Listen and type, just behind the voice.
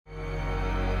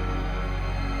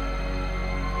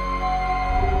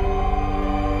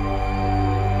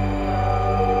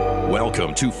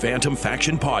Welcome to Phantom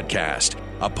Faction Podcast,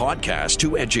 a podcast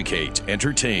to educate,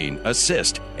 entertain,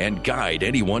 assist, and guide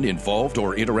anyone involved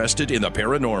or interested in the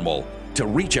paranormal. To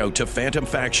reach out to Phantom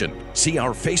Faction, see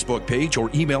our Facebook page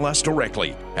or email us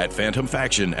directly at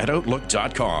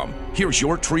phantomfaction@outlook.com. Here's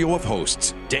your trio of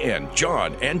hosts, Dan,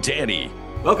 John, and Danny.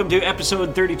 Welcome to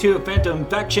episode 32 of Phantom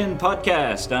Faction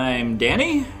Podcast. I'm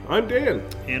Danny. I'm Dan.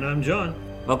 And I'm John.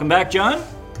 Welcome back, John.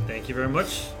 Thank you very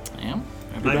much. Yeah.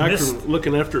 Back from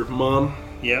looking after Mom.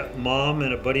 Yeah, Mom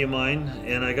and a buddy of mine.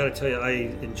 And I got to tell you, I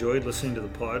enjoyed listening to the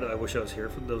pod. I wish I was here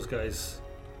for those guys.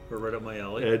 Were right up my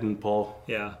alley. Ed and Paul.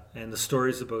 Yeah, and the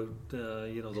stories about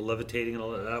the levitating and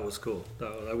all that was cool.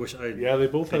 I wish I. Yeah, they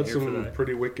both had some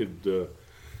pretty wicked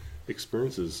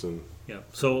experiences, and yeah,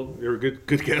 so they were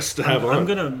good guests to have on. I'm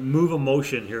gonna move a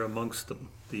motion here amongst the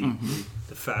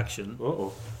faction.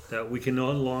 Uh-oh. That we can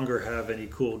no longer have any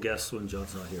cool guests when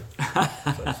John's not here.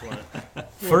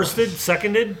 Firsted,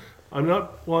 seconded. I'm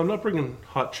not bringing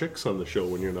hot chicks on the show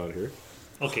when you're not here.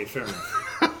 Okay, fair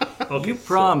enough. Okay, you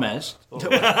promised.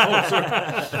 Sorry.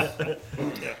 Yeah.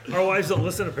 Our wives don't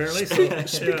listen, apparently. So,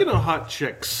 Speaking of hot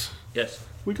chicks, Yes.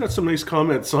 we got some nice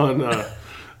comments on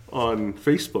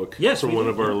Facebook from one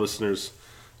of our listeners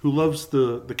who loves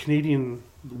the Canadian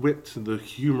wit, the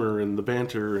humor, and the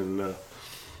banter, and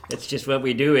It's just what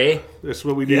we do, eh? that's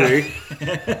what we do, eh?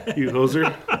 You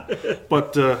hoser.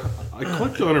 But I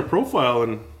clicked on her profile,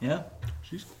 and Yeah.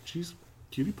 she's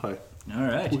cutie pie. All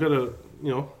right. We gotta,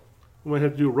 we might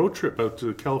have to do a road trip out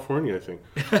to California, I think.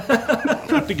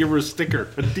 Have to give her a sticker,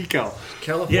 a decal.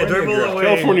 California they're girl. all away.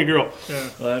 California girl. Yeah.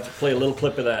 Well, I have to play a little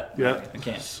clip of that. Yeah. I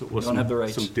can't. So, We don't have the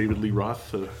rights. Some David Lee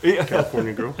Roth,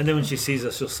 California girl. And then when she sees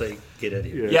us, she'll say, "Get out of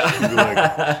here." Yeah. She'll be like,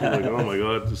 oh my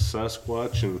God, this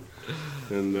Sasquatch and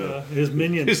His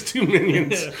minions. his two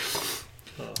minions.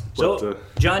 So,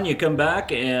 John, you come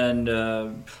back, and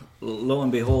lo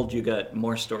and behold, you got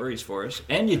more stories for us,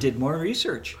 and you did more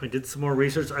research. I did some more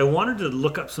research. I wanted to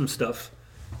look up some stuff.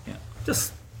 Yeah.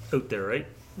 Just out there, right?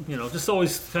 Just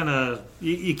always kind of,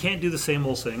 you can't do the same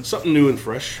old thing. Something new and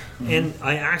fresh. And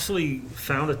I actually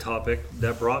found a topic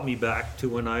that brought me back to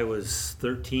when I was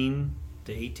 13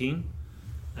 to 18.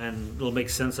 And it'll make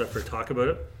sense after I talk about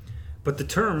it. But the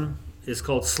term is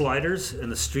called sliders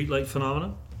and the streetlight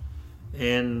phenomenon.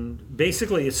 And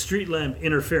basically it's street lamp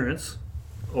interference,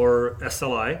 or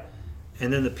SLI.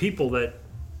 And then the people that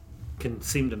can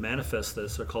seem to manifest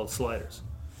this are called sliders.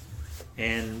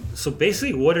 And so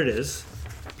basically what it is,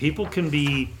 people can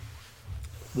be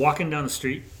walking down the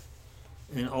street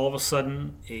and all of a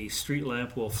sudden a street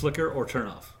lamp will flicker or turn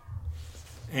off.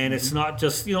 And it's not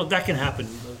just, that can happen.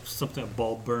 Something, a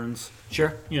bulb burns.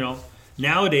 Sure.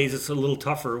 Nowadays it's a little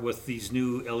tougher with these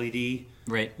new LED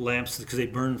Right. lamps because they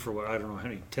burn for I don't know how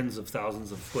many tens of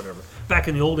thousands of whatever. Back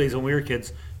in the old days when we were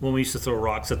kids, when we used to throw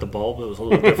rocks at the bulb, it was a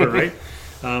little different, right?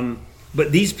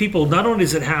 But these people, not only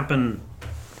does it happen,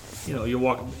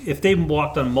 if they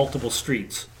walked on multiple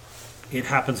streets, it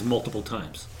happens multiple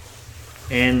times.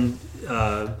 And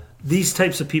these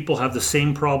types of people have the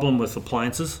same problem with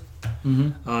appliances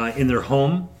in their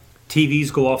home.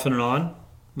 TVs go off and on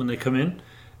when they come in.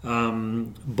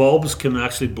 Bulbs can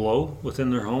actually blow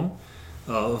within their home.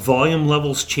 Volume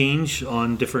levels change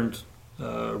on different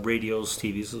radios,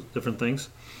 TVs, different things.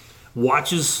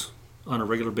 Watches on a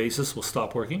regular basis will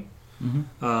stop working.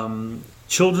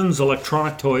 Children's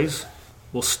electronic toys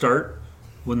will start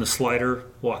when the slider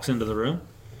walks into the room.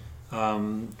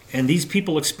 And these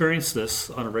people experience this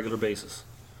on a regular basis.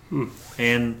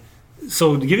 And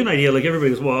so to give you an idea, like everybody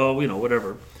goes, well,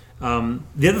 whatever.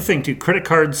 The other thing too, credit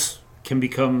cards can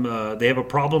become, they have a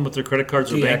problem with their credit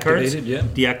cards or bank cards.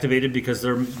 Deactivated because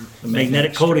their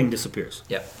magnetic coating disappears.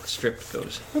 Yeah, stripped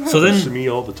goes. So then, to me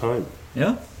all the time.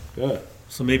 Yeah? Yeah.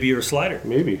 So maybe you're a slider.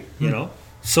 Maybe.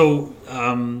 So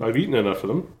I've eaten enough of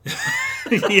them.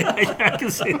 yeah, I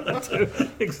can say that too.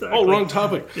 Exactly. Oh, wrong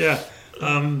topic. Yeah.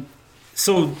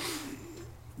 So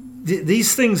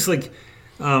these things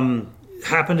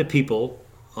happen to people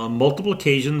on multiple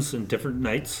occasions and different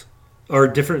nights.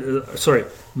 Or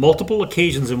multiple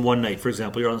occasions in one night. For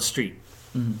example, you're on the street.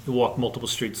 You walk multiple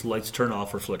streets, lights turn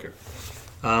off or flicker.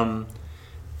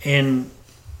 And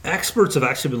experts have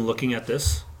actually been looking at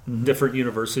this, different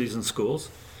universities and schools,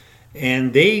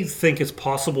 and they think it's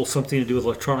possible something to do with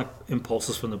electronic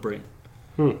impulses from the brain.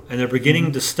 And they're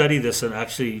beginning to study this and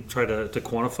actually try to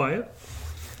quantify it.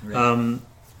 Right.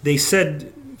 They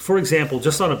said, for example,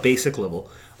 just on a basic level,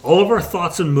 all of our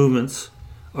thoughts and movements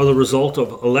are the result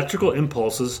of electrical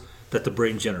impulses that the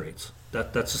brain generates.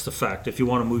 That's just a fact. If you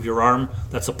want to move your arm,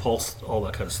 that's a pulse, all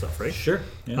that kind of stuff, right? Sure.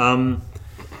 Yeah.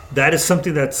 That is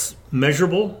something that's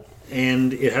measurable,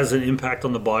 and it has an impact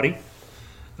on the body.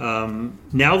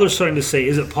 Now they're starting to say,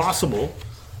 is it possible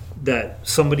that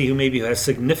somebody who maybe has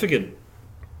significant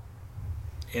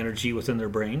energy within their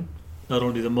brain, not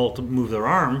only do they move their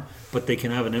arm, but they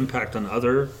can have an impact on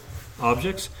other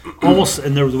objects? Almost,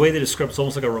 and the way they describe it's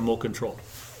almost like a remote control.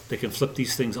 They can flip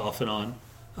these things off and on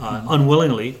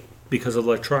unwillingly because of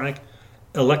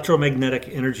electromagnetic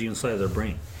energy inside of their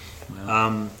brain.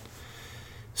 Wow.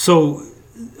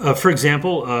 For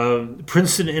example,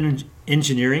 Princeton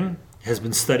Engineering has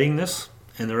been studying this,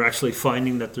 and they're actually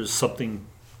finding that there's something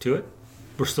to it.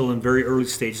 We're still in very early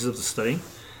stages of the study.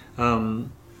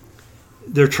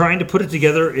 They're trying to put it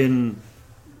together in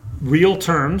real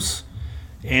terms.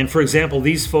 And for example,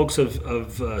 these folks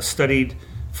have studied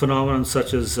phenomena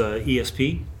such as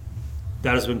ESP.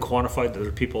 That has been quantified.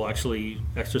 That people actually,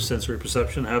 extrasensory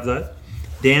perception, have that.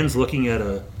 Dan's looking at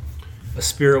a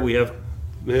spirit we have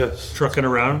trucking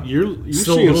around. You're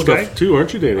seeing stuff too,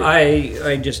 aren't you, Danny?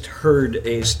 I just heard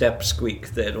a step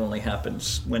squeak that only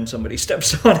happens when somebody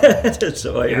steps on it.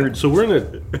 So I heard. So we're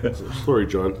in a. Sorry,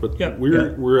 John, but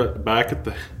we're back at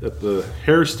the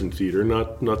Harrison Theater,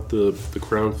 not the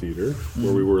Crown Theater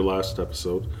where we were last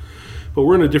episode, but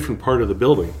we're in a different part of the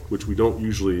building, which we don't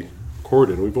usually record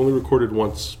in. We've only recorded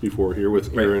once before here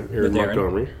with Aaron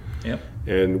Montgomery. Yep.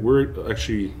 And we're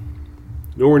actually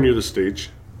nowhere near the stage.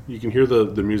 You can hear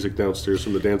the music downstairs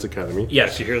from the dance academy.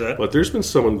 Yes, you hear that. But there's been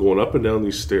someone going up and down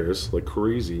these stairs like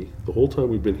crazy the whole time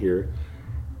we've been here.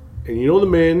 And you know the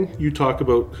man you talk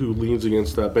about who leans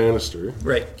against that banister?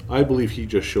 Right. I believe he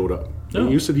just showed up. Oh.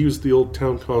 And you said he was the old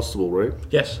town constable, right?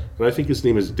 Yes. And I think his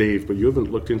name is Dave, but you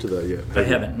haven't looked into that yet. I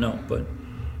haven't, no.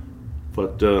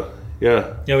 But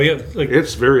yeah. Yeah, we have,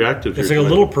 it's very active. It's like a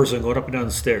little person going up and down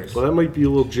the stairs. Well, that might be a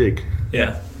little Jake.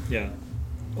 Yeah.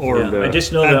 Or I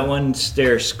just know that one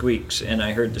stair squeaks, and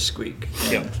I heard the squeak.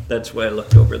 And that's why I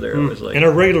looked over there. I was like, and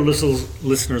our regular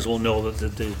listeners will know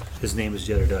that his name is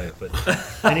Jedediah. But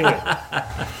anyway,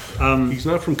 he's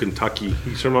not from Kentucky.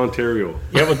 He's from Ontario.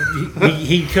 Yeah, but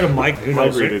he could have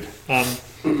migrated.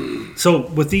 So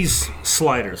with these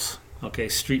sliders,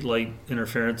 street light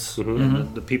interference,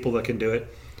 and the people that can do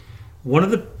it. One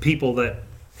of the people that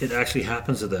it actually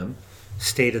happens to them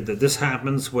stated that this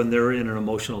happens when they're in an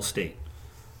emotional state.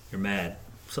 You're mad,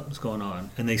 something's going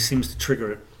on, and they seems to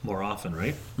trigger it more often,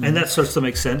 right? Mm-hmm. And that starts to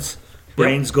make sense.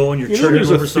 Brain's going, you're triggering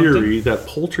over something. There's a theory that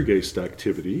poltergeist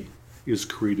activity is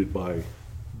created by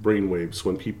brainwaves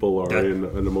when people are in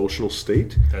an emotional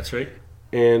state. That's right.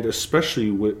 And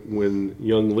especially when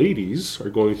young ladies are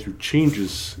going through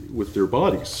changes with their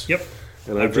bodies. Yep.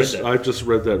 And I've just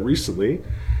read that recently,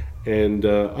 and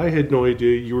I had no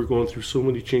idea you were going through so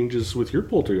many changes with your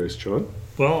poltergeist, John.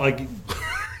 Well,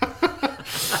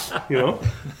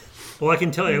 Well, I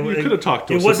can tell you. You could have talked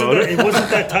to us about it. It wasn't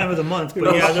that time of the month,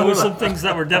 but there were some things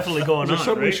that were definitely going on. Is there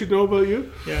something we should know about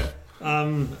you? Yeah.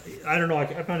 I don't know.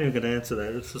 I'm not even going to answer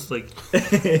that. It's just like...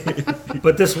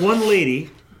 But this one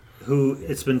lady who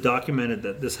it's been documented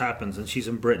that this happens, and she's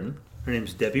in Britain. Her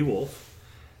name's Debbie Wolf.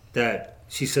 That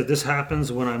she said this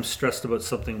happens when I'm stressed about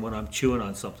something, when I'm chewing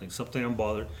on something I'm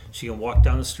bothered. She can walk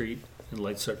down the street and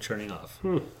lights start turning off.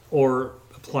 Or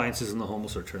appliances in the home will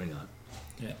start turning on.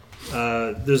 Yeah.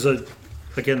 There's the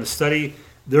study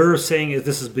they're saying is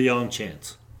this is beyond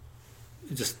chance.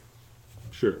 It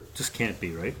just can't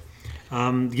be, right?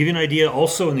 To give you an idea,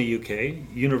 also in the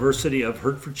UK, University of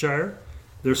Hertfordshire,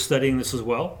 they're studying this as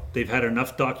well. They've had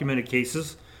enough documented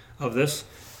cases of this.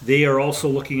 They are also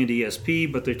looking at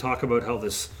ESP, but they talk about how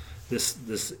this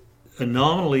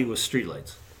anomaly with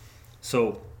streetlights.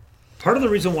 So part of the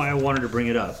reason why I wanted to bring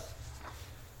it up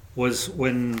was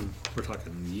when we're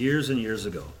talking years and years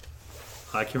ago.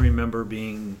 I can remember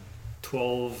being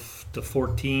 12 to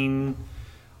 14.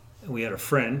 And we had a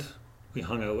friend we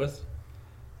hung out with,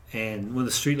 and when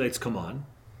the streetlights come on,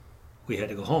 we had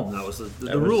to go home. That was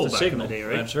the rule back in the day,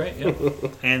 right? That's right. Yeah.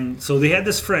 And so they had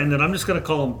this friend, and I'm just going to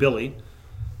call him Billy.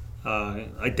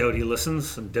 I doubt he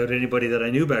listens, and doubt anybody that I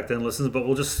knew back then listens. But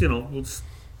we'll just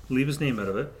leave his name out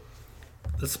of it.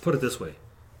 Let's put it this way: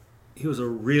 he was a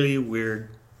really weird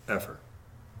effer.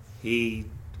 He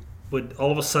would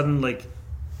all of a sudden, like,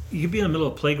 you could be in the middle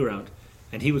of a playground,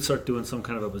 and he would start doing some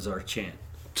kind of a bizarre chant.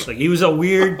 Like, he was a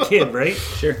weird kid, right?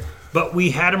 Sure. But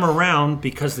we had him around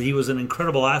because he was an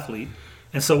incredible athlete.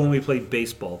 And so when we played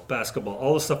baseball, basketball,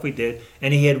 all the stuff we did,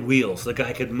 and he had wheels, the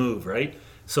guy could move, right?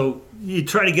 So you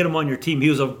try to get him on your team. He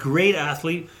was a great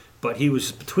athlete, but he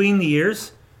was between the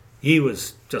ears. He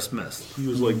was just messed. He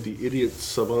was like the idiot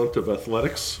savant of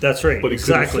athletics. That's right. But he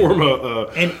couldn't form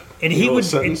a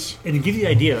sentence. And to give you the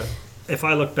idea, if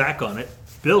I look back on it,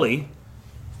 Billy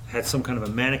had some kind of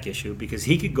a manic issue because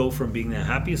he could go from being the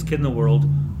happiest kid in the world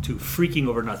to freaking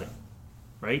over nothing.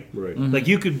 right? Right. Mm-hmm. Like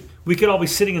we could all be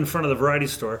sitting in front of the variety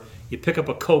store. You pick up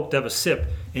a Coke to have a sip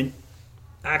and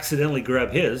accidentally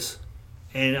grab his.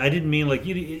 And I didn't mean like,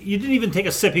 you didn't even take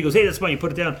a sip. He goes, hey, that's fine. You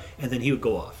put it down. And then he would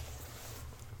go off.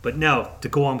 But now, to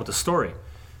go on with the story,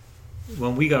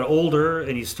 when we got older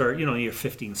and you start, you're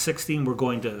 15, 16, we're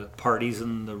going to parties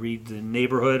in the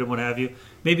neighborhood and what have you.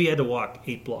 Maybe you had to walk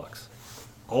 8 blocks.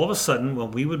 All of a sudden,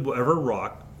 when we would ever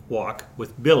walk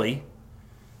with Billy,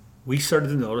 we started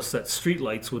to notice that street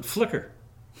lights would flicker.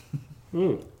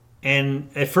 And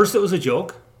at first it was a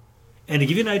joke. And to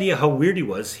give you an idea how weird he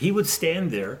was, he would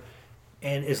stand there,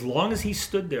 and as long as he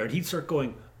stood there, and he'd start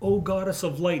going, "Oh, goddess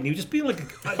of light," and he was just being like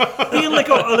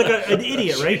an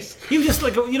idiot, right? He was just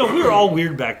like, we were all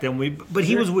weird back then, but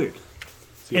he was weird.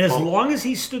 And as long as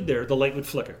he stood there, the light would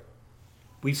flicker.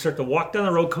 We'd start to walk down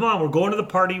the road. Come on, we're going to the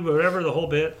party, whatever, the whole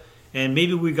bit. And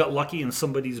maybe we got lucky and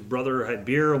somebody's brother had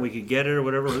beer and we could get it or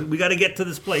whatever. We got to get to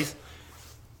this place.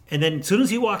 And then as soon as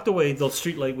he walked away, the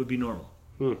street light would be normal.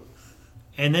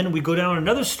 And then we go down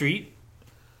another street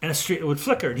and a street would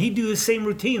flicker. And he'd do the same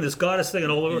routine, this goddess thing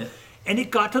and all over. Yeah. And it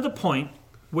got to the point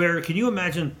where, can you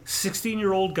imagine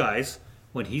 16-year-old guys,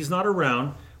 when he's not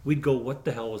around, we'd go, what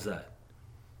the hell was that?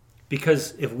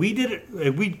 Because if we did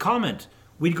it, we'd comment.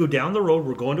 We'd go down the road.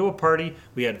 We're going to a party.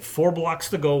 We had 4 blocks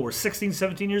to go. We're 16,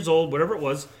 17 years old, whatever it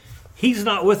was. He's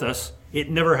not with us. It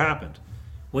never happened.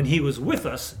 When he was with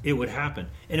us, it would happen.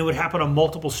 And it would happen on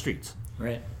multiple streets.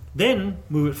 Right. Then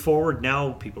move it forward.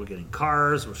 Now people are getting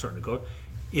cars. We're starting to go.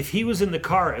 If he was in the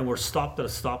car and we're stopped at a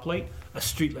stoplight, a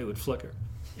street light would flicker.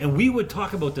 And we would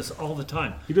talk about this all the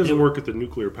time. He doesn't work at the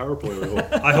nuclear power plant, I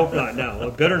hope. I hope not now.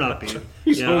 It better not be.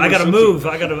 I got to move.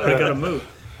 I got to move.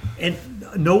 And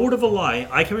no word of a lie,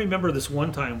 I can remember this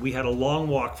one time we had a long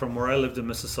walk from where I lived in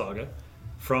Mississauga,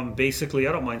 from basically,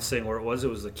 I don't mind saying where it was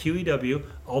the QEW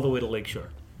all the way to Lakeshore.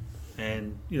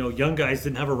 And, young guys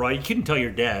didn't have a ride. You couldn't tell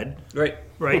your dad.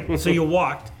 Right? So you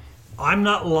walked. I'm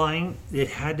not lying. It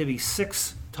had to be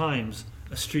 6 times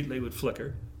a street light would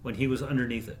flicker when he was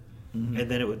underneath it. Mm-hmm.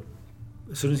 And then it would,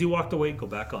 as soon as he walked away, go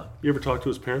back on. You ever talk to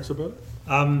his parents about it?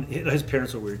 His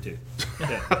parents are weird too.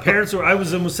 Yeah. I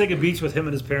was in Wasaga Beach with him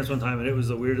and his parents one time, and it was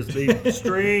the weirdest thing.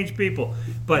 Strange people.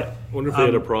 But I wonder if they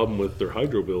had a problem with their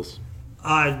hydro bills.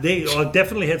 They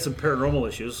definitely had some paranormal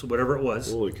issues, whatever it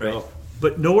was. Holy cow. Right?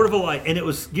 But no word of a lie. And it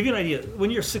was, give you an idea, when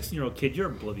you're a 16-year-old kid, you're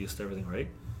oblivious to everything, right?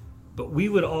 But we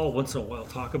would all once in a while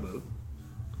talk about,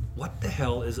 what the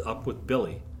hell is up with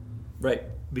Billy? Right.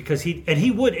 Because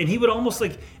he would almost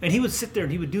like, and he would sit there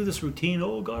and he would do this routine.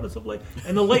 Oh God, it's a light,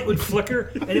 and the light would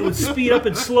flicker and it would speed up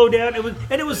and slow down.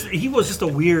 He was just a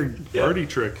weird party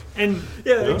trick. And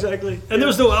exactly. And there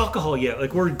was no alcohol yet.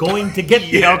 Like, we're going to get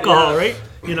the alcohol, right?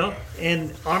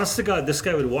 And honest to God, this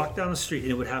guy would walk down the street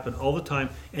and it would happen all the time.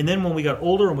 And then when we got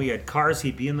older and we had cars,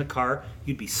 he'd be in the car,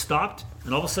 you'd be stopped,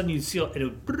 and all of a sudden you'd see it, and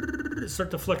it would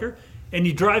start to flicker. And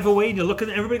you drive away and you look at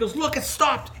it, and everybody goes, look, it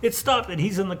stopped, and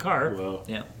he's in the car. Wow.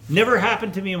 Yeah. Never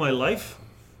happened to me in my life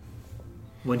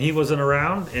when he wasn't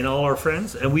around, and all our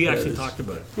friends, and we actually talked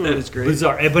about it. That is great.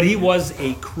 Bizarre. But he was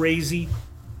a crazy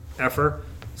effer.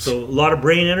 So a lot of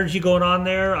brain energy going on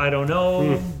there. I don't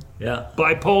know. Yeah.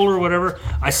 Bipolar, whatever.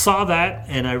 I saw that,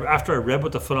 and after I read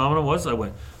what the phenomenon was, I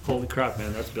went, holy crap,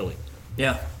 man, that's Billy.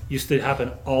 Yeah. Used to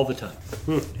happen all the time.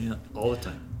 Yeah. All the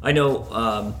time. I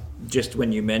know, just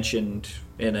when you mentioned,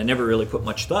 and I never really put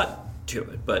much thought to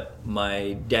it, but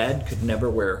my dad could never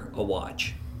wear a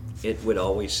watch. It would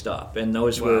always stop. And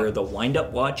those were the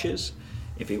wind-up watches.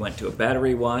 If he went to a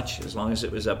battery watch, as long as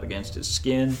it was up against his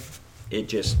skin,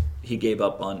 he gave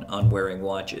up on wearing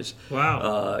watches.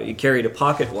 Wow. He carried a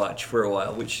pocket watch for a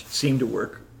while, which seemed to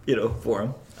work, for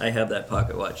him. I have that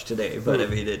pocket watch today, but I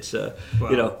mean, it's,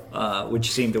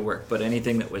 which seemed to work. But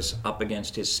anything that was up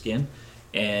against his skin,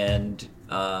 and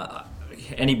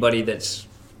anybody that's,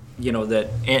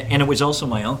 and it was also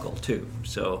my uncle too,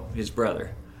 so his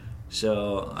brother.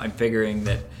 So I'm figuring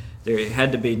that there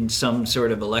had to be some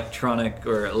sort of electronic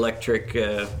or electric,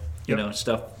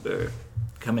 stuff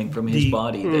coming from his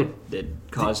body that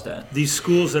caused that. These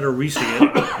schools that are reaching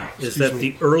it is that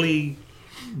the early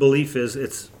belief is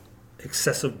it's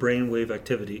excessive brainwave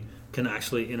activity can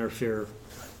actually interfere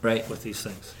with these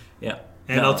things. Yeah.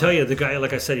 And I'll tell you, the guy,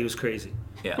 like I said, he was crazy.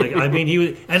 Yeah. Like, I mean, he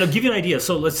was, and I'll give you an idea.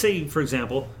 So let's say, for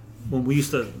example, when we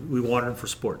wanted him for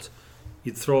sports,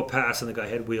 you'd throw a pass and the guy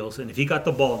had wheels, and if he got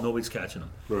the ball, nobody's catching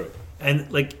him. Right.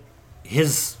 And like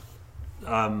his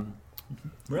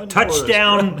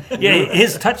touchdown,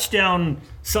 his touchdown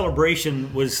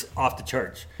celebration was off the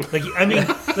charts. Like, I mean,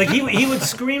 like he would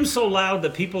scream so loud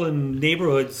that people in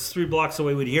neighborhoods 3 blocks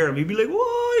away would hear him. He'd be like,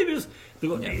 "Whoa!"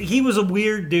 He was a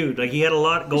weird dude. Like, he had a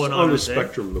lot going on the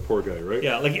spectrum, the poor guy, right?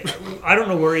 Yeah, like, I don't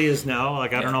know where he is now.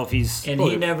 Like, I don't know if he's... And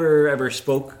he never ever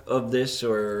spoke of this,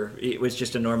 or it was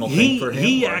just a normal thing for him?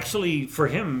 He actually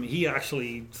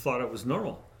thought it was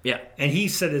normal. Yeah. And he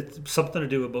said it's something to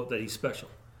do about that he's special.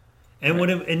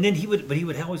 And then he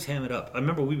would always ham it up. I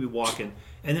remember we'd be walking,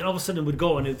 and then all of a sudden it would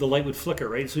go, and the light would flicker,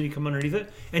 right? So you come underneath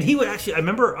it. And he would actually, I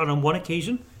remember on one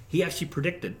occasion, he actually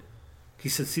predicted. He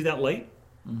said, see that light?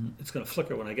 Mm-hmm. It's going to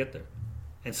flicker when I get there.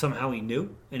 And somehow he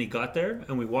knew, and he got there,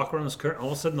 and we walk around this current, all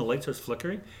of a sudden the light starts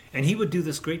flickering, and he would do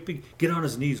this great big, get on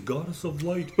his knees, goddess of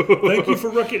light, thank you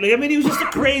for recognizing. I mean, he was just a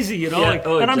crazy, you know? Yeah. Like,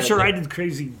 and I'm sure I did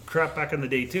crazy crap back in the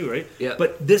day too, right? Yeah.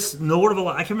 But this notable,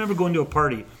 I can remember going to a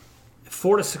party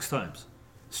 4 to 6 times,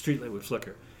 streetlight would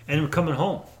flicker, and we're coming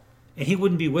home, and he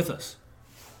wouldn't be with us.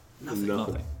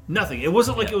 Nothing. It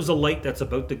wasn't like it was a light that's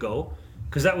about to go,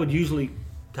 because that would usually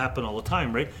happen all the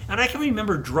time, right? And I can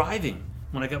remember driving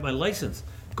when I got my license,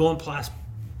 going past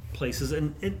places,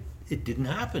 and it didn't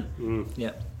happen.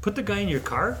 Yeah. Put the guy in your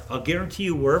car, I'll guarantee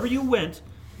you, wherever you went,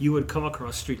 you would come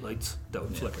across streetlights that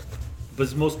would flicker. It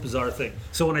was the most bizarre thing.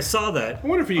 So when I saw that, I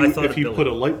wonder if you put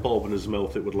a light bulb in his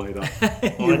mouth, it would light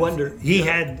up. You wonder. He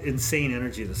had insane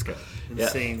energy, this guy.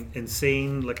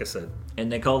 Insane, like I said. And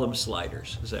they call them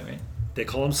sliders, is that right? They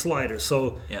call them sliders.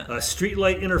 So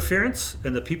streetlight interference,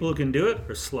 and the people who can do it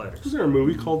are sliders. Is there a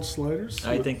movie called Sliders?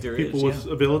 I think there people is.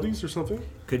 with abilities or something?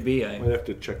 Could be. I have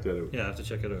to check that out. Yeah, I have to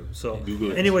check it out. So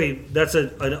Google it. Anyway, that's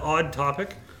an odd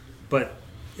topic, but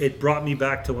it brought me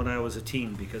back to when I was a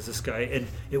teen, because this guy, and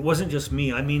it wasn't just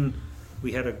me. I mean,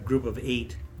 we had a group of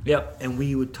 8. Yep. And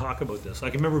we would talk about this. I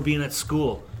can remember being at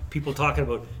school, people talking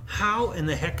about how in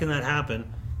the heck can that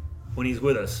happen when he's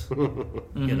with us, you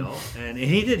know, and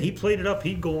he did. He played it up.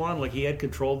 He'd go on like he had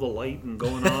control of the light and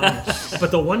going on.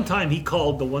 But the one time he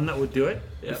called the one that would do it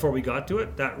before we got to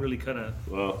it, that really kind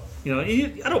of, you know,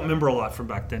 I don't remember a lot from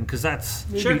back then, because that's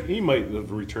he might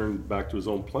have returned back to his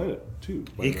own planet too.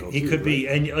 He could be,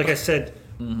 and like I said,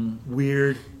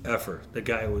 weird effort. The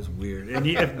guy was weird.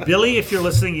 And Billy, if you're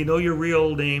listening, you know your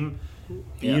real name.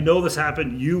 Yeah. You know this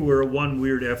happened. You were one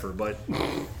weird effort, but.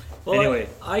 Well, anyway,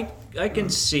 I can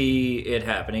see it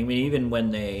happening. I mean, even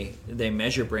when they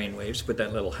measure brain waves, put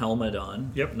that little helmet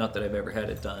on. Yep. Not that I've ever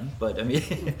had it done, but I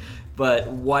mean, but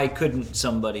why couldn't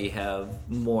somebody have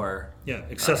more?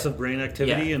 Excessive brain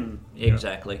activity and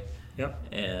exactly.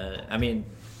 Yep. I mean,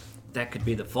 that could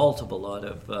be the fault of a lot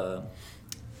of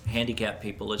handicapped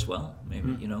people as well.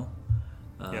 Maybe you know.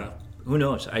 Who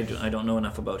knows? I don't know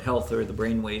enough about health or the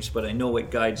brain waves, but I know it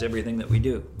guides everything that we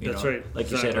do. That's right. Like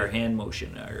you said, our hand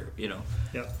motion,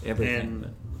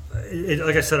 everything. And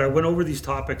like I said, I went over these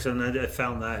topics, and I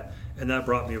found that, and that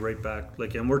brought me right back.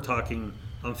 Like, and we're talking,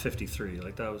 I'm 53.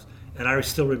 Like, that was, and I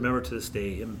still remember to this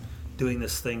day him doing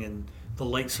this thing, and the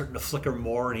light's starting to flicker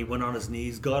more, and he went on his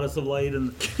knees, goddess of light,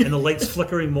 and the light's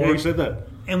flickering more. Yeah, you said that.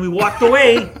 And we walked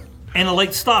away, and the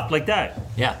light stopped like that.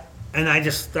 Yeah. And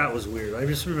that was weird. I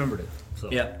just remembered it.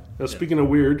 So. Yeah. Now, speaking of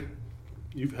weird,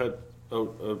 you've had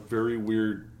a very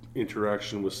weird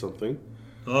interaction with something.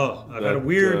 Oh, I've had a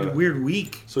weird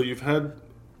week. So you've had...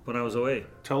 When I was away.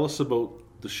 Tell us about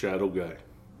the shadow guy.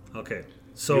 Okay.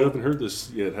 So you haven't heard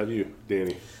this yet, have you,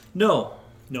 Danny? No.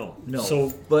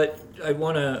 So, but I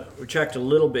want to retract a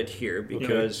little bit here,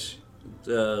 because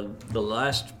the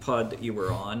last pod that you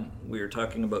were on, we were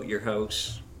talking about your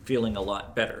house feeling a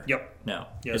lot better. Yep. Now,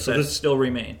 does that still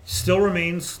remain? Still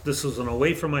remains. This was an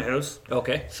away from my house.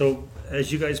 Okay. So,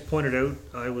 as you guys pointed out,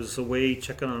 I was away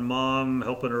checking on Mom,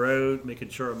 helping her out, making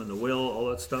sure I'm in the will, all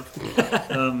that stuff.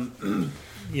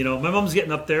 You know, my mom's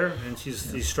getting up there, and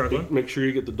she's struggling. Make sure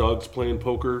you get the dogs playing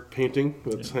poker painting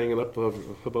that's hanging up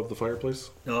above the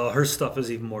fireplace. Oh, her stuff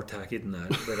is even more tacky than that.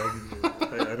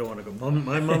 But I don't want to go.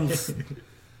 My mom's...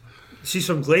 She's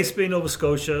from Glace Bay, Nova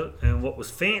Scotia, and what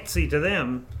was fancy to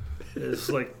them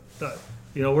is like,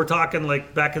 you know, we're talking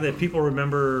like back in the people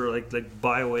remember like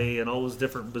Byway and all those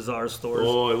different bizarre stores.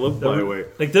 Oh, I love Byway.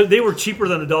 Like they were cheaper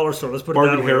than a dollar store. Let's put it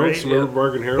that way. Right? Remember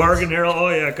Bargain Harold? Bargain Harold. Oh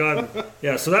yeah, God.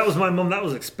 Yeah. So that was my mom. That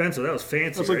was expensive. That was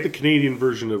fancy. That's like the Canadian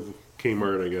version of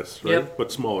Kmart, I guess, right? Yep.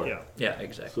 But smaller. Yeah,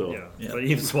 exactly. So, yeah, but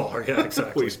even smaller. Yeah,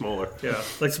 exactly. Way smaller. Yeah,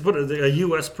 like to put a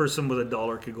U.S. person with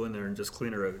 $1 could go in there and just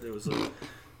clean her out. It was.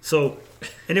 So,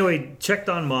 anyway, checked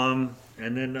on Mom,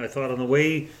 and then I thought on the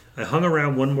way, I hung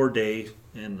around one more day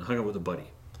and hung out with a buddy.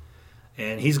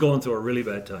 And he's going through a really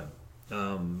bad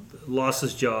time. Lost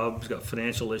his job, he's got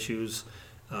financial issues,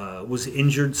 was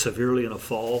injured severely in a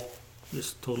fall,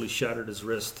 just totally shattered his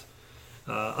wrist.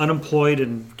 Unemployed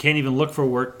and can't even look for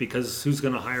work because who's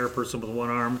going to hire a person with one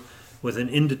arm with an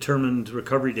indeterminate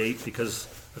recovery date because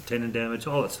of tendon damage,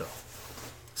 all that stuff.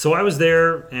 So I was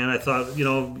there, and I thought,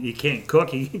 you can't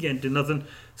cook, you can't do nothing.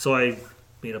 So I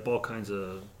made up all kinds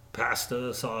of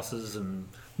pasta, sauces, and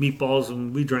meatballs,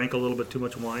 and we drank a little bit too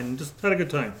much wine and just had a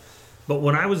good time. But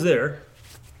when I was there,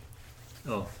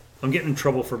 I'm getting in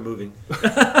trouble for moving.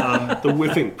 The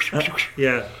whiffing.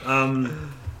 Yeah.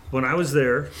 When I was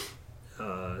there,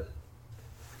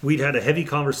 we'd had a heavy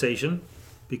conversation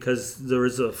because there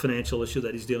is a financial issue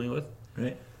that he's dealing with.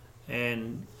 Right.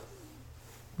 And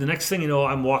the next thing you know,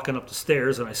 I'm walking up the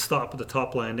stairs and I stop at the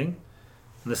top landing.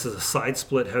 And this is a side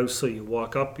split house, so you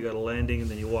walk up, you got a landing,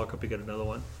 and then you walk up, you got another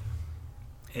one.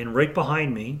 And right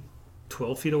behind me,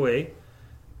 12 feet away,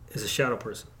 is a shadow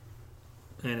person.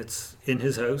 And it's in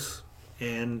his house,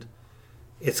 and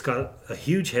it's got a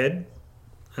huge head.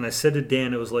 And I said to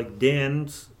Dan, it was like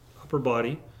Dan's upper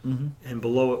body, and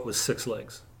below it was 6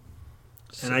 legs.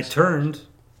 And I turned,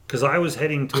 because I was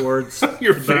heading towards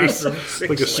Your the face. bathroom.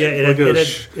 Like a,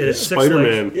 it had 6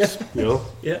 Spider-Man. legs.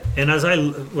 Yeah. And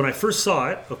when I first saw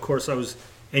it, of course I was,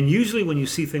 and usually when you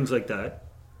see things like that,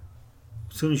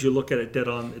 as soon as you look at it dead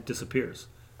on, it disappears.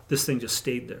 This thing just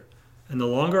stayed there. And the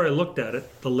longer I looked at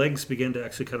it, the legs began to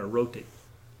actually kind of rotate.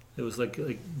 It was like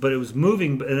but it was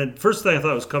moving, and at first I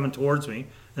thought it was coming towards me,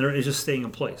 and it was just staying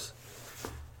in place.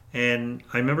 And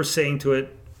I remember saying to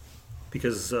it,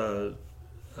 because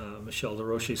Michelle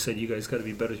DeRoche said, you guys got to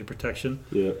be better at your protection.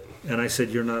 Yeah. And I said,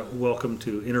 you're not welcome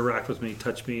to interact with me,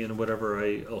 touch me, and whatever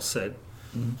I all said.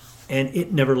 And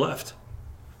it never left.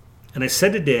 And I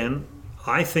said to Dan,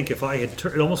 I think if I had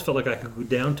turned, it almost felt like I could go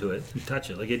down to it and touch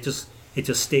it. Like it just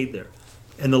stayed there.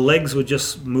 And the legs would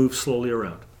just move slowly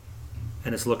around.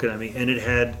 And it's looking at me. And it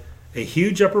had a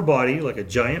huge upper body, like a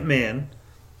giant man,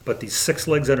 but these 6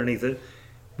 legs underneath it.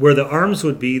 Where the arms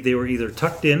would be, they were either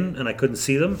tucked in and I couldn't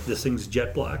see them. This thing's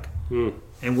jet black.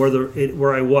 And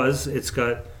where I was, it's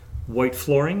got white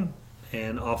flooring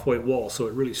and off-white walls, so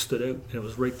it really stood out. And it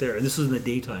was right there. And this was in the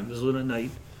daytime. This was at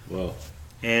night. Wow.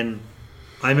 And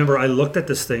I remember I looked at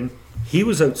this thing. He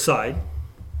was outside.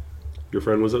 Your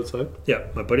friend was outside? Yeah,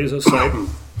 my buddy was outside.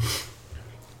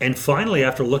 And finally,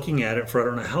 after looking at it for I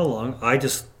don't know how long,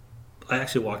 I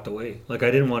actually walked away. Like,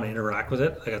 I didn't want to interact with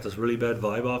it. I got this really bad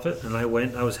vibe off it. And I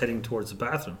was heading towards the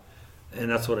bathroom. And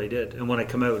that's what I did. And when I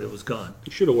come out, it was gone.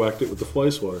 You should have whacked it with the fly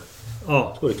swatter. Oh.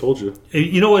 That's what I told you.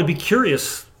 I'd be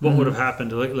curious what would have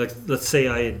happened. Like, let's say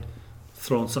I had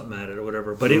thrown something at it or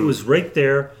whatever. But it was right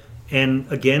there.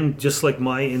 And again, just like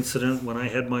my incident when I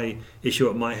had my issue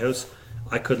at my house,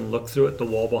 I couldn't look through it. The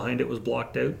wall behind it was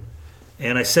blocked out.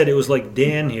 And I said it was like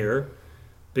Dan here,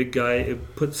 big guy,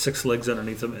 it put 6 legs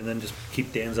underneath him and then just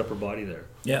keep Dan's upper body there.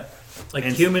 Yeah. Like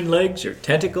human legs or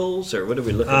tentacles or what are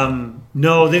we looking at?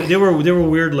 No, they were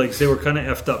weird legs. They were kind of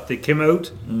effed up. They came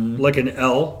out like an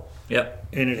L. Yeah.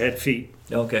 And it had feet.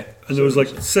 Okay. And there was like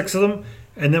 6 of them.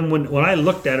 And then when I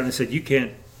looked at it, I said, you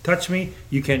can't touch me.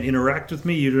 You can't interact with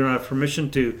me. You do not have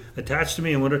permission to attach to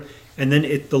me. And whatever. And then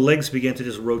the legs began to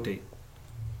just rotate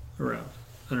around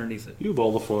underneath it. You have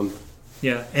all the fun.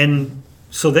 Yeah. And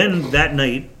so then that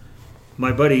night,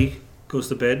 my buddy goes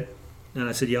to bed. And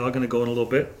I said, yeah, I'm going to go in a little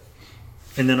bit.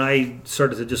 And then I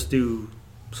started to just do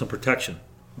some protection.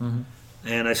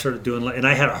 And I started doing light. And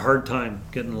I had a hard time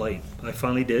getting light. I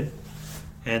finally did.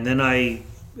 And then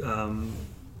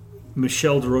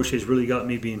Michelle DeRoche's really got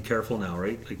me being careful now,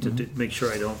 right? Like to make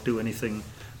sure I don't do anything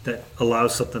that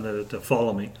allows something to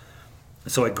follow me.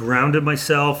 And so I grounded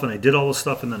myself and I did all this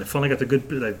stuff. And then I finally got the good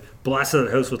bit. I blasted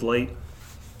the house with light.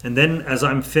 And then as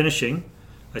I'm finishing,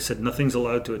 I said, nothing's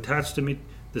allowed to attach to me.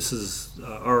 This is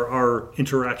our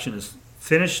interaction is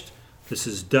finished. This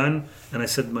is done. And I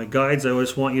said, my guides, I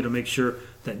always want you to make sure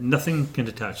that nothing can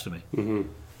attach to me.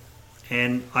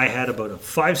 And I had about a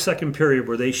 5-second period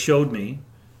where they showed me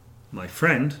my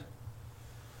friend,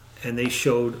 and they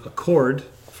showed a cord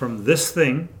from this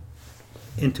thing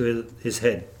into his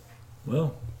head.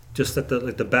 Well, just at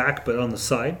the back, but on the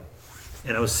side.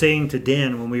 And I was saying to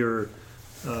Dan when we were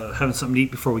having something to eat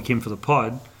before we came for the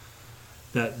pod,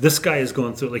 that this guy is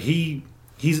going through, like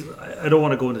he's, I don't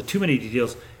want to go into too many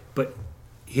details, but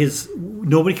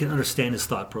nobody can understand his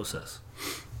thought process.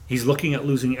 He's looking at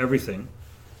losing everything,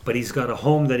 but he's got a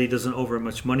home that he doesn't owe very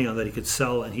much money on that he could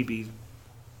sell, and he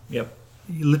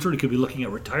literally could be looking at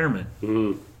retirement.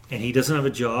 And he doesn't have a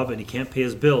job, and he can't pay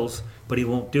his bills, but he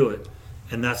won't do it.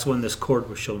 And that's when this cord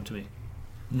was shown to me.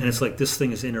 And it's like this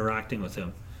thing is interacting with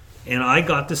him. And I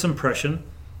got this impression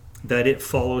that it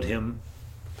followed him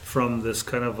from this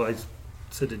kind of, I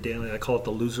said to Dan, I call it the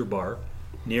loser bar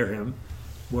near him,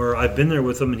 where I've been there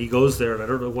with him, and he goes there, and I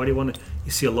don't know, why do you want to,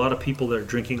 you see a lot of people there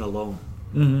drinking alone.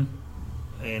 And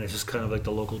it's just kind of like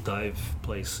the local dive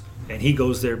place. And he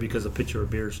goes there because a pitcher of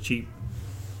beer is cheap.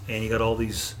 and you got all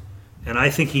these, and I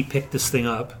think he picked this thing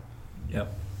up,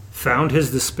 Yep. found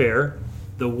his despair,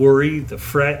 the worry, the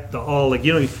fret, the all, like,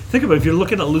 you know, think about it, if you're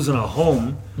looking at losing a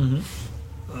home,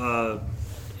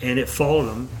 and it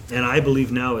followed him, and I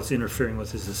believe now it's interfering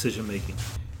with his decision making.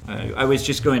 I was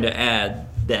just going to add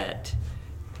that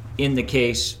in the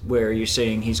case where you're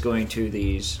saying he's going to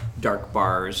these dark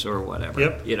bars or whatever,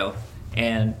 Yep. you know,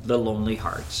 and the lonely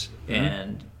hearts,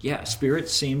 and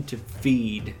spirits seem to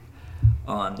feed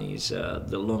on these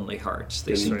the lonely hearts.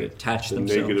 They seem to attach the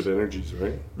themselves. negative energies,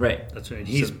 right? Right. That's right.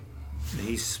 He's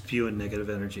spewing negative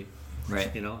energy.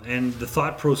 Right. You know, and the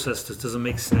thought process just doesn't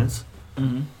make sense.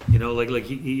 You know, like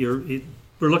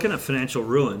we're looking at financial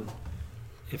ruin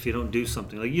if you don't do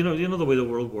something. Like you know the way the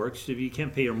world works. If you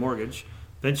can't pay your mortgage,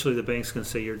 eventually the bank's going to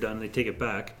say you're done. They take it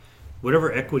back.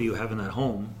 Whatever equity you have in that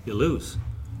home, you lose.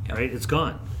 Yep. Right? It's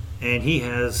gone. And he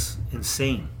has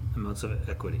insane amounts of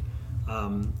equity.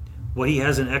 What he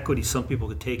has in equity, some people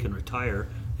could take and retire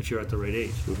if you're at the right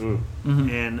age.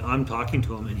 And I'm talking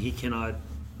to him, and he cannot.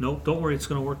 No, don't worry. It's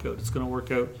going to work out. It's going to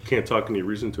work out. Can't talk any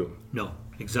reason to him. No,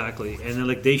 exactly. And then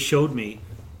like they showed me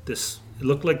this. It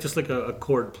looked like just like a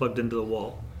cord plugged into the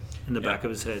wall in the back of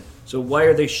his head, So why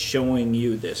are they showing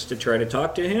you this? To try to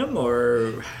talk to him,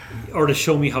 or or to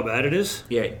show me how bad it is.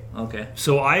 yeah? Okay.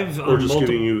 So I've Or just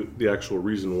giving you the actual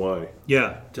reason why.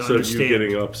 to So understand. you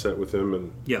getting upset with him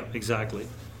and Yeah, exactly.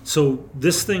 So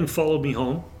this thing followed me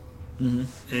home,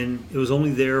 and it was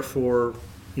only there for,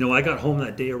 I got home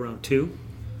that day around 2,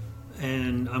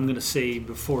 and I'm going to say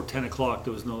before 10 o'clock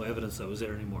there was no evidence that was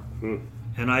there anymore.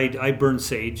 And I burned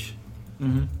sage,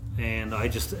 and I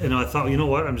thought, you know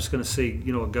what, I'm just going to say,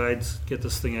 guides, get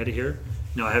this thing out of here.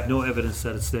 Now I have no evidence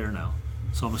that it's there now,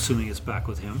 so I'm assuming it's back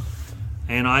with him.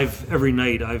 And every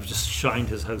night I've just shined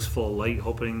his house full of light,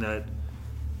 hoping that,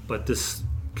 but this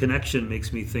connection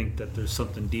makes me think that there's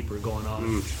something deeper going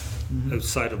on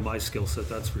outside of my skill set,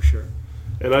 that's for sure.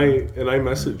 And I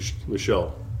messaged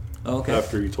Michelle Okay.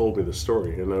 after he told me the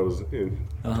story, and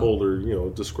I told her,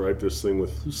 describe this thing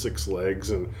with 6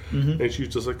 legs, and she's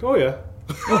just like, oh yeah,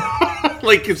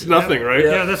 like it's nothing, right?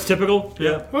 Yeah, that's typical.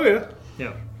 Yeah. Oh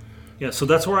yeah. Yeah. So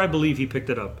that's where I believe he picked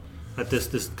it up, at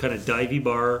this kind of divey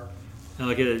bar, and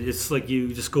like it's like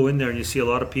you just go in there and you see a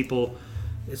lot of people.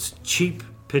 It's cheap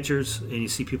pictures, and you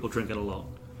see people drinking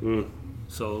alone.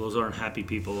 So those aren't happy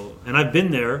people. And I've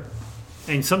been there,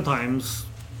 and sometimes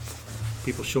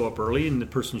people show up early and the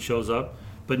person shows up.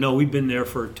 But no, we've been there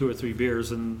for 2 or 3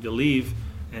 beers, and you leave,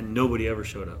 and nobody ever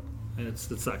showed up. And it's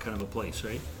that kind of a place,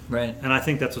 right? Right. And I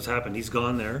think that's what's happened. He's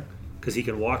gone there because he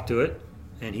can walk to it,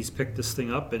 and he's picked this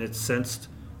thing up, and it's sensed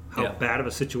how bad of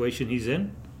a situation he's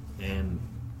in, and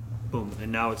boom,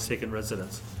 and now it's taken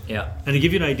residence. Yeah. And to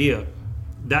give you an idea,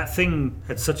 that thing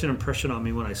had such an impression on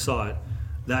me when I saw it.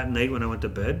 That night when I went to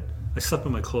bed, I slept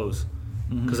in my clothes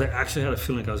because I actually had a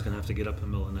feeling like I was going to have to get up in the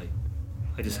middle of the night.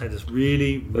 I just had this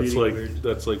really weird.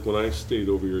 That's like when I stayed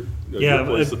over at Yeah, your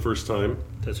place the first time.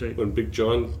 That's right. When Big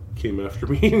John came after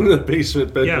me in the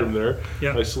basement bedroom there,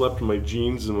 Yeah. I slept in my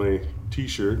jeans and my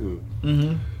t-shirt,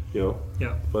 and Yeah.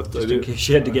 But Just I in case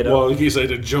you had to get up. Well, in case I had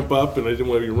to jump up, and I didn't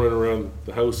want to be running around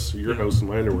the house, your house, in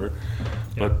my underwear.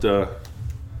 Yeah. But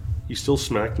he still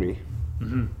smacked me.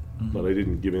 But I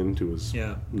didn't give in to his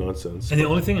nonsense. And the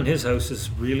only thing in his house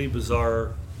is really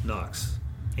bizarre knocks.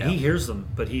 And he Yeah. hears them,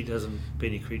 but he doesn't pay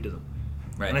any heed to them.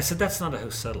 Right. And I said, that's not a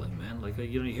house settling, man. Like,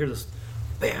 you hear this,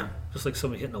 bam, just like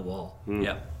somebody hitting a wall.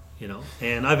 Yeah.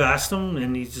 And I've asked him,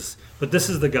 and he's just, but this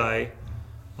is the guy,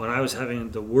 when I was having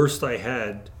the worst I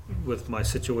had with my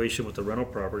situation with the rental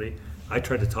property, I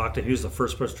tried to talk to him. He was the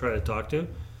first person I tried to talk to.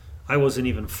 I wasn't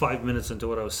even 5 minutes into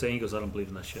what I was saying. He goes, I don't believe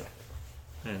in that shit.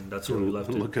 And that's where we left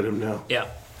it. Look at him now. Yeah.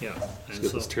 Yeah. He's And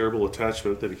got so, this terrible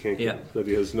attachment that he can't Yeah. that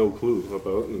he has no clue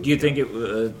about. And Do you think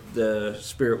the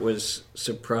spirit was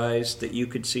surprised that you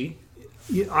could see?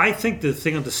 I think the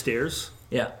thing on the stairs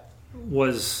Yeah.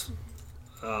 was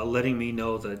letting me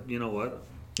know that, you know what,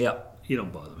 Yeah. you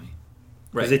don't bother me.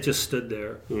 Right. Because it just stood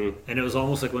there. And it was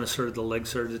almost like when the legs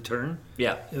started to turn,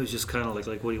 Yeah. it was just kind of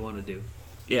like, what do you want to do?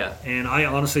 Yeah. And I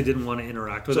honestly didn't want to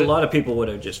interact with So it. a lot of people would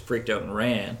have just freaked out and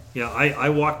ran. Yeah, I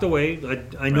walked away.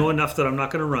 I know enough that I'm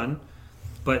not going to run,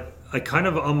 but I kind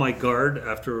of on my guard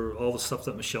after all the stuff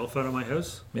that Michelle found in my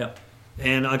house. Yeah.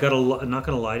 And I'm not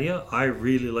going to lie to you, I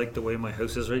really like the way my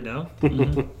house is right now.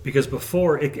 Because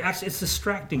before, it's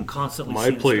distracting constantly. my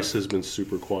seeing place stuff. has been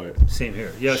super quiet. Same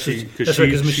here. Yeah, that's right, she-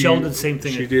 because Michelle did the same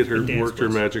thing. She at- did her at Dan's worked her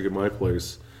place. magic at my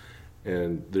place,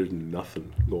 and there's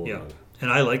nothing going Yeah, on. and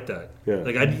I like that. Yeah.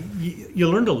 Like you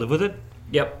learn to live with it,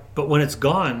 Yep. but when it's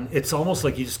gone, it's almost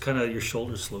like you just kind of your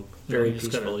shoulders slope. You know, Very you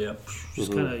just peaceful. kinda- Yeah.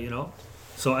 Just kind of,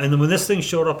 So, and then when this thing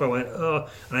showed up, I went,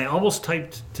 and I almost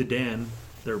typed to Dan,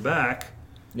 they're back.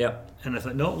 Yep. And I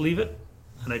thought, no, leave it.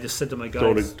 And I just said to my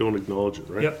guys, Don't acknowledge it,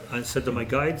 right? Yep. I said to my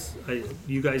guides,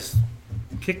 you guys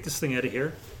kick this thing out of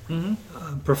here.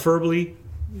 Preferably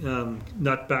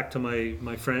not back to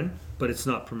my friend, but it's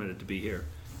not permitted to be here.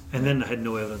 And then I had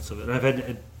no evidence of it. I've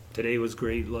had today was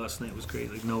great, last night was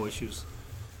great, like no issues.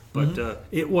 But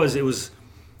it was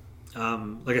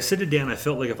like I said to Dan, I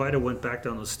felt like if I'd have went back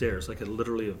down those stairs, I could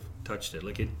literally have touched it.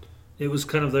 Like it was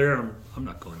kind of there. I'm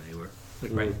not going anywhere.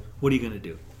 Like, right? What are you going to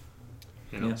do?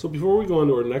 You know? So before we go on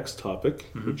to our next topic,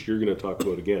 which you're going to talk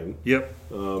about again, Yep.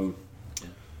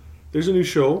 There's a new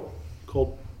show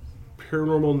called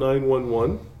Paranormal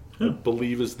 911. I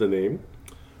believe is the name.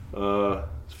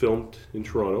 It's filmed in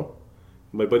Toronto.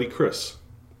 My buddy Chris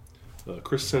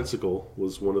Sensical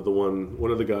was one of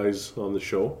the guys on the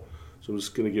show. So I'm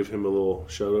just going to give him a little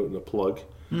shout out and a plug.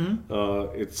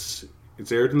 It's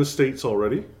aired in the States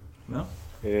already,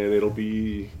 and it'll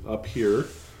be up here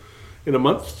in a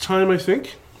month's time, I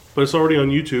think. But it's already on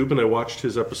YouTube, and I watched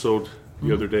his episode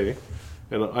the other day,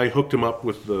 and I hooked him up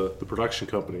with the production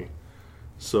company.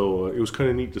 So it was kind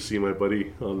of neat to see my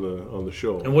buddy on the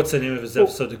show. And what's the name of his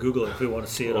episode to Google if we want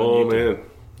to see it on YouTube? YouTube? Man,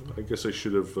 I guess I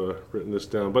should have written this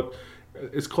down. But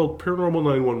it's called Paranormal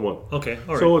 911. Okay,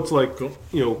 all right. So it's like, cool.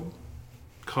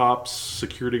 Cops,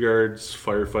 security guards,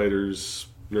 firefighters,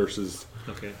 nurses,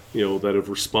 Okay. That have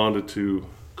responded to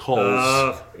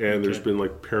calls, and there's okay. been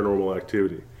like paranormal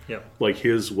activity. Yep. Like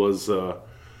his was, he was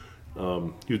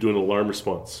doing an alarm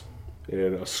response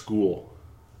in a school.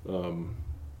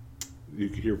 You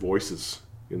could hear voices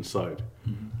inside,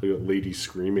 like ladies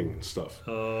screaming and stuff.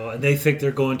 And they think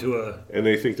they're going to a... And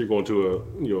they think they're going to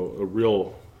a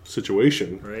real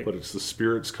situation, Right. but it's the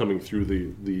spirits coming through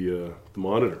the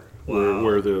monitor, Wow.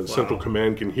 where the central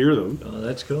command can hear them. Oh,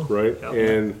 that's cool. Right, Yep.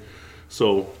 and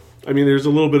so there's a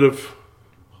little bit of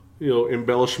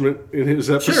embellishment in his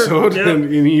episode, yeah.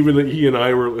 and even he and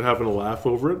I were having a laugh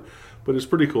over it, but it's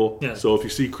pretty cool. Yeah. So if you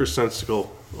see Chris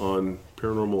Sensical on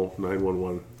Paranormal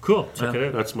 911, Cool. Check it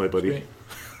out. that's my buddy.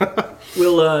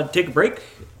 We'll take a break.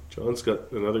 John's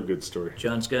got another good story.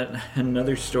 John's got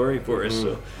another story for us,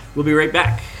 so we'll be right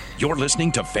back. You're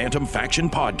listening to Phantom Faction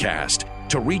Podcast.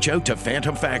 To reach out to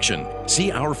Phantom Faction,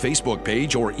 see our Facebook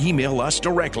page or email us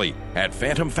directly at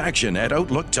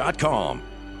phantomfaction@outlook.com.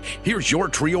 Here's your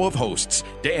trio of hosts,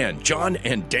 Dan, John,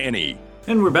 and Danny.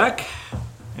 And we're back.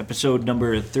 Episode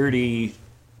number 32.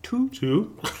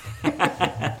 Two?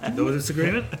 No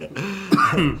disagreement?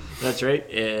 That's right.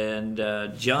 And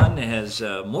John has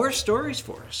more stories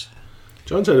for us.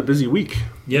 John's had a busy week.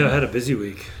 Yeah, I had a busy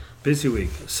week.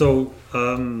 So,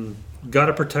 got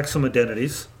to protect some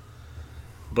identities,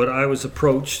 but I was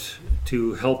approached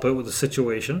to help out with the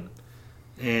situation,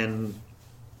 and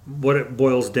what it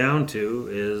boils down to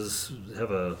is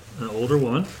have an older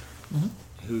woman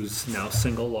who's now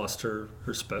single, lost her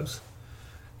spouse,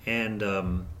 and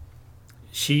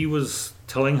she was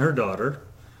telling her daughter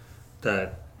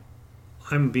that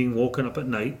I'm being woken up at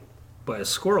night by a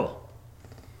squirrel.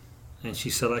 And she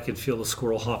said I could feel the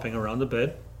squirrel hopping around the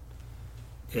bed.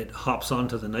 It hops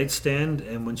onto the nightstand,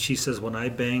 and when she says when I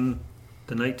bang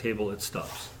the night table, it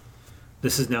stops.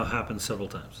 This has now happened several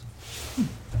times.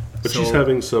 But she's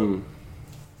having some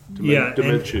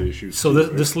dementia issues. So too,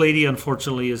 right? this lady,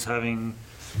 unfortunately, is having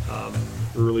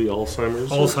early Alzheimer's.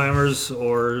 Alzheimer's,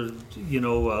 or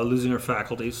losing her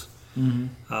faculties.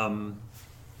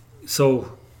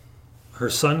 So her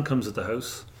son comes at the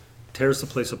house, tears the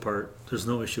place apart. There's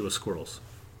no issue with squirrels.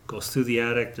 Goes through the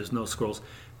attic. There's no squirrels.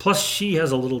 Plus, she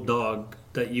has a little dog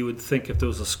that you would think if there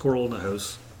was a squirrel in the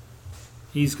house,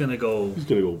 he's gonna go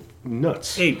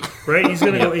nuts. ape, right? He's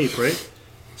gonna go ape, right?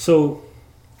 So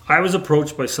I was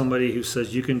approached by somebody who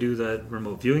says you can do that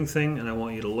remote viewing thing, and I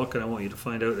want you to look, and I want you to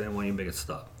find out, and I want you to make it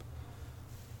stop.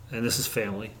 And this is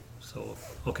family, so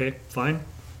okay, fine.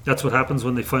 That's what happens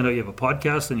when they find out you have a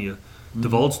podcast and you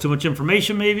divulge too much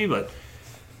information, maybe. But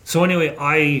so anyway,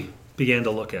 I began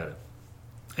to look at it,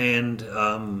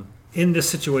 and in this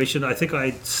situation, I think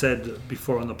I said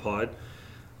before on the pod,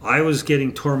 I was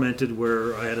getting tormented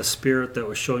where I had a spirit that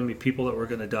was showing me people that were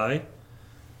going to die,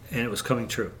 and it was coming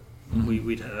true.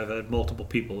 I've had multiple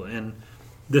people, and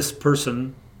this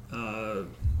person,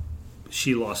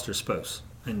 she lost her spouse,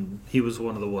 and he was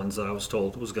one of the ones that I was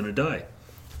told was going to die.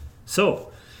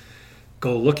 So,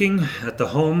 go looking at the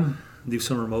home, do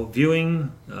some remote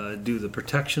viewing, do the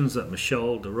protections that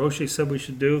Michelle DeRoche said we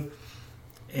should do,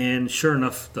 and sure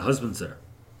enough, the husband's there.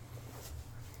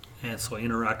 And so I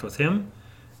interact with him,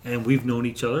 and we've known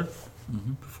each other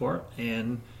before,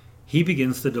 and he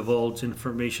begins to divulge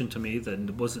information to me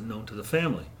that wasn't known to the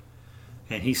family.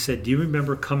 And he said, do you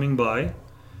remember coming by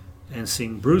and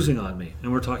seeing bruising on me?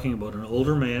 And we're talking about an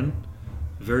older man,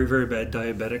 very, very bad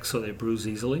diabetic, so they bruise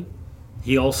easily.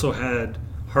 He also had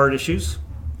heart issues.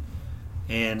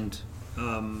 And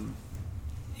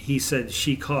he said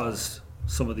she caused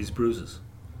some of these bruises.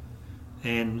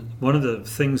 And one of the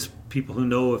things people who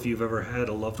know, if you've ever had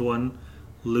a loved one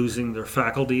losing their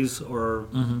faculties or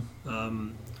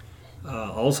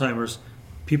Alzheimer's,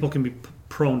 people can be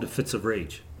prone to fits of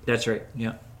rage. That's right,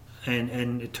 yeah.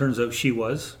 And it turns out she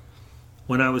was.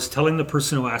 When I was telling the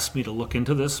person who asked me to look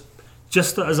into this,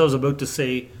 just as I was about to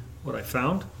say what I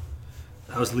found,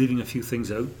 I was leaving a few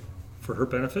things out for her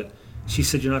benefit. She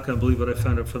said, you're not going to believe what I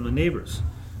found out from the neighbors.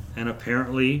 And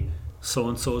apparently,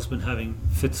 so-and-so has been having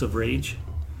fits of rage.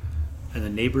 And the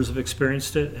neighbors have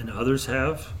experienced it, and others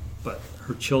have, but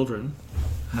her children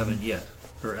haven't yet.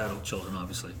 Her adult children,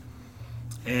 obviously.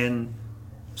 And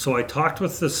so I talked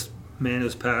with this man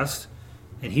who's passed,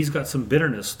 and he's got some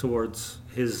bitterness towards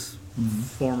his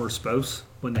former spouse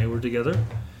when they were together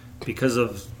because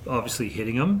of obviously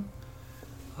hitting him.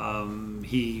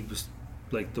 He was,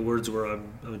 like the words were,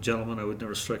 I'm a gentleman, I would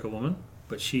never strike a woman,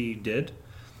 but she did.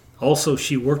 Also,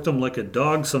 she worked him like a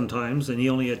dog sometimes, and he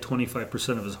only had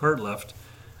 25% of his heart left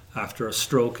after a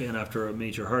stroke and after a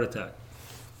major heart attack.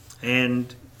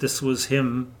 And this was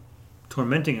him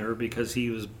tormenting her because he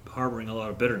was harboring a lot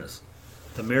of bitterness.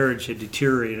 The marriage had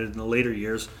deteriorated in the later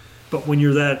years, but when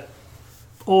you're that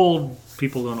old,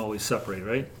 people don't always separate,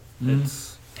 right?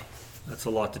 That's a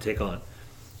lot to take on.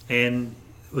 And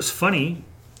it was funny.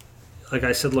 Like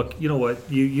I said, look, you know what?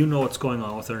 You know what's going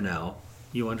on with her now.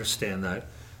 You understand that.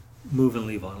 Move and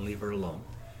leave on, leave her alone.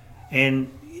 And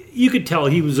you could tell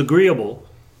he was agreeable,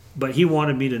 but he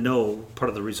wanted me to know part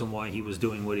of the reason why he was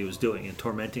doing what he was doing and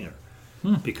tormenting her.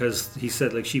 Because he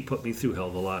said, like, she put me through hell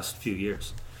the last few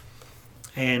years.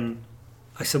 And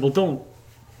I said, well, don't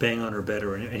bang on her bed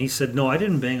or anything. And he said, no, I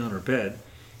didn't bang on her bed.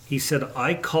 He said,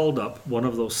 I called up one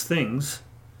of those things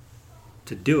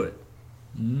to do it.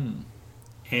 And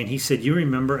he said, you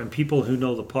remember, and people who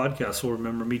know the podcast will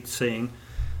remember me saying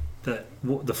that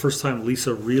the first time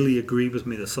Lisa really agreed with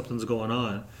me that something's going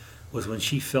on was when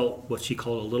she felt what she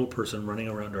called a little person running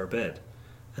around our bed.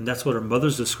 And that's what her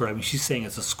mother's describing. She's saying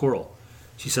it's a squirrel.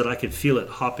 She said, I could feel it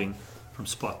hopping from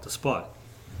spot to spot.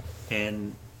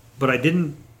 But I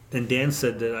didn't, and Dan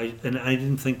said that I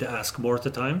didn't think to ask more at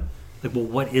the time. Like, well,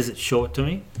 what is it? Show it to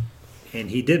me. And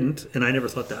he didn't, and I never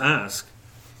thought to ask.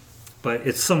 But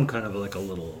it's some kind of like a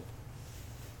little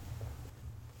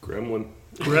gremlin,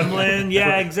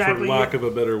 yeah, exactly. For lack of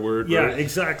a better word. Yeah, right?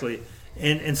 Exactly.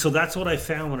 And so that's what I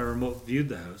found when I remote viewed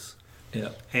the house. Yeah.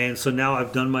 And so now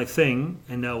I've done my thing,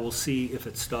 and now we'll see if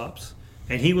it stops.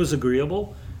 And he was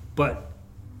agreeable, but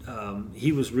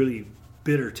he was really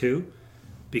bitter too,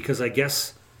 because I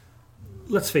guess,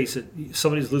 let's face it,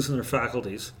 somebody's losing their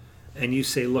faculties, and you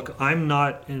say, look, I'm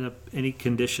not in any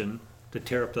condition to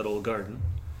tear up that old garden.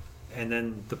 And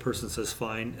then the person says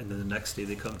fine, and then the next day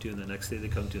they come to you, and the next day they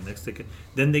come to you, and the next day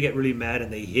then they get really mad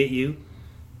and they hit you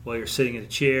while you're sitting in a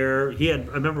chair. I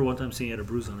remember one time seeing he had a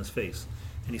bruise on his face,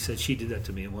 and he said she did that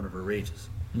to me in one of her rages.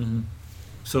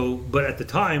 So, but at the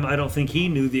time, I don't think he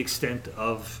knew the extent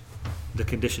of the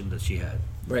condition that she had.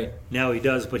 Right. Now he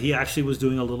does, but he actually was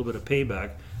doing a little bit of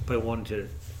payback by wanting to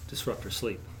disrupt her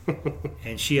sleep.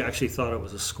 And she actually thought it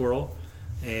was a squirrel.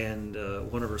 And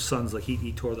one of her sons, like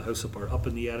he tore the house apart. Up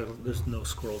in the attic, there's no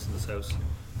squirrels in this house.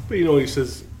 But you know, he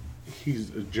says he's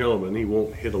a gentleman. He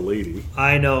won't hit a lady.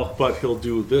 I know. But he'll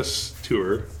do this to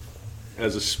her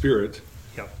as a spirit,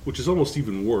 which is almost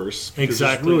even worse. Because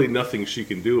there's really nothing she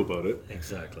can do about it.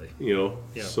 Exactly. You know,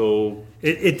 so...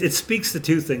 It speaks to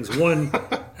two things. One,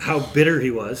 how bitter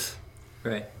he was.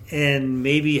 Right. And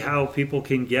maybe how people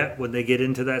can get when they get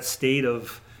into that state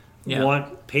of...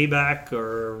 want payback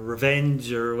or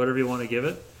revenge or whatever you want to give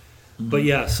it. But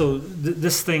yeah, so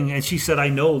this thing, and she said, I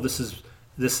know this is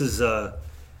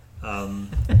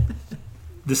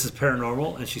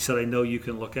paranormal, and she said, I know you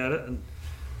can look at it. And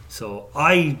so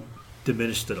I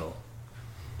diminished it all.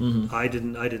 I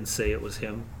didn't say it was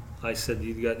him. I said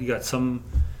you got some,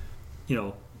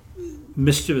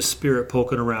 mischievous spirit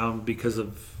poking around because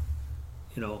of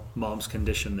mom's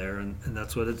condition there, and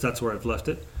that's where I've left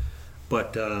it.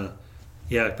 But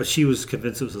but she was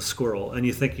convinced it was a squirrel, and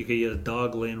you think you could get a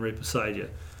dog laying right beside you.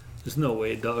 There's no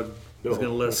way a dog is going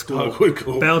to let a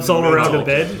squirrel bounce all around the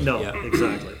bed. No,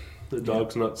 exactly. The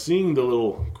dog's not seeing the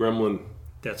little gremlin.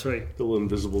 That's right. The little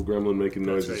invisible gremlin making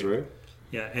noises, right?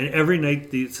 Yeah, and every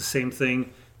night it's the same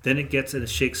thing. Then it gets and it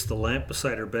shakes the lamp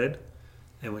beside her bed,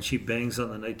 and when she bangs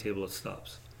on the night table, it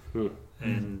stops.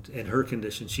 And in her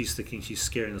condition, she's thinking she's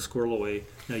scaring the squirrel away.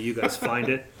 Now you guys find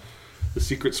it. The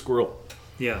secret squirrel.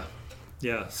 Yeah.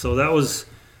 So that was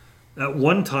at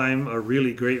one time a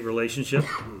really great relationship,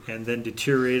 and then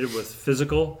deteriorated with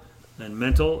physical and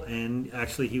mental, and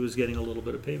actually he was getting a little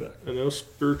bit of payback. And that was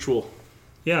spiritual.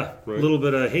 Yeah, right. A little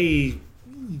bit of, hey,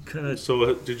 kind of.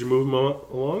 So did you move him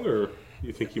along, or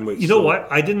you think you might? You know what?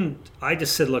 I didn't. I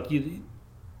just said, look,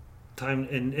 time,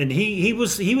 and he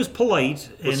was polite.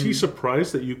 Was he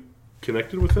surprised that you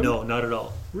connected with him? No, not at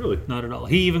all. Really? Not at all.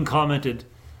 He even commented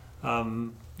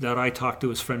that I talked to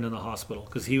his friend in the hospital,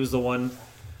 because he was the one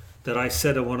that I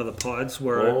said at one of the pods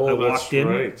where I walked in,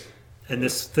 right. and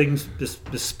this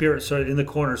spirit started in the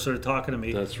corner, started talking to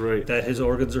me. That's right. That his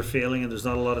organs are failing and there's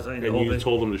not a lot of time. And you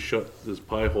told him to shut his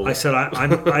pie hole. I said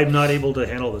I'm not able to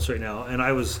handle this right now, and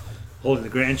I was holding the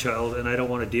grandchild, and I don't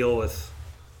want to deal with.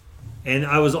 And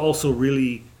I was also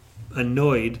really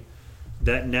annoyed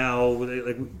that now,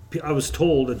 like, I was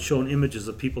told and shown images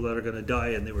of people that are going to die,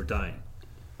 and they were dying.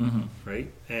 Mm-hmm.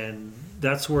 Right, and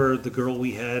that's where the girl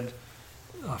we had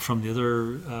from the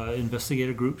other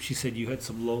investigator group, she said you had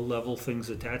some low-level things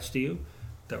attached to you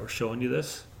that were showing you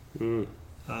this.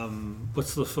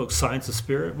 What's the folks? Science of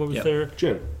Spirit? What was there?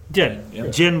 Jen.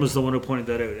 Yep. Jen was the one who pointed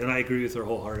that out, and I agree with her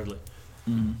wholeheartedly.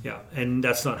 Mm-hmm. Yeah, and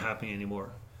that's not happening anymore.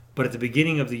 But at the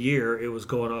beginning of the year, it was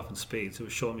going off in spades. It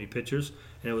was showing me pictures,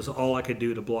 and it was all I could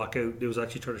do to block out. It was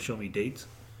actually trying to show me dates.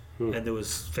 And there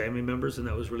was family members, and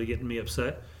that was really getting me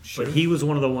upset. Sure. But he was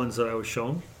one of the ones that I was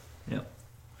shown. Yeah.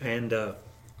 And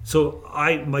so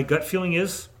my gut feeling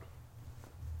is,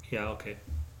 yeah, okay,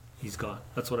 he's gone.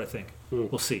 That's what I think.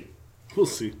 We'll see. We'll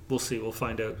see. We'll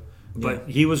find out. But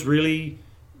he was really,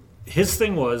 his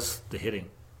thing was the hitting,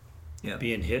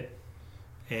 being hit.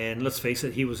 And let's face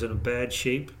it, he was in a bad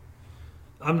shape.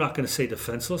 I'm not going to say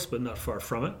defenseless, but not far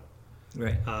from it.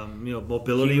 Right.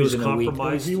 Mobility was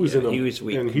compromised. He was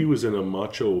weak. And he was in a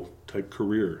macho type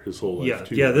career his whole life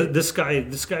too. Yeah. This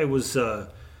guy was.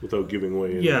 Without giving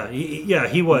away.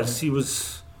 He was. He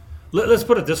was. Let's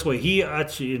put it this way: he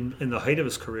actually, in the height of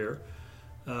his career,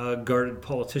 guarded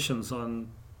politicians in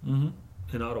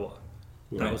Ottawa.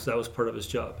 Right. That was part of his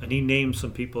job, and he named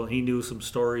some people, and he knew some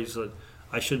stories that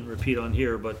I shouldn't repeat on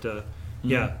here. But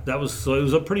that was so. It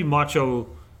was a pretty macho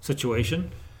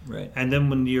situation. Right. And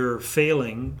then when you're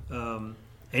failing,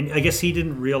 and I guess he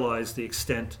didn't realize the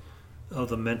extent of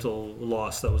the mental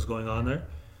loss that was going on there.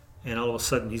 And all of a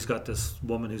sudden, he's got this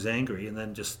woman who's angry, and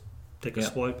then just take a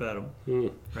swipe at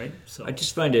him. Right? So I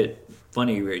just find it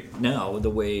funny right now, the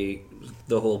way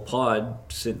the whole pod,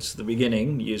 since the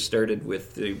beginning, you started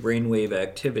with the brainwave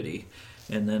activity,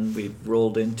 and then we've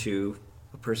rolled into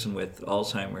a person with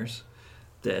Alzheimer's.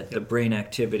 That the brain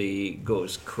activity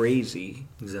goes crazy.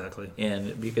 Exactly.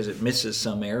 And because it misses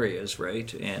some areas,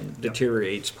 right? And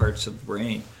deteriorates parts of the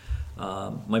brain.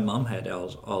 My mom had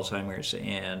Alzheimer's,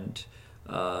 and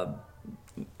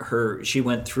she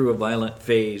went through a violent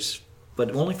phase,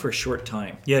 but only for a short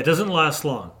time. Yeah, it doesn't last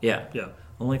long. Yeah.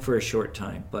 Only for a short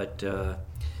time. But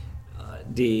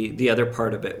the other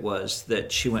part of it was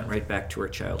that she went right back to her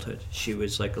childhood. She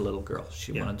was like a little girl.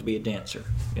 She wanted to be a dancer.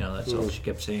 That's all she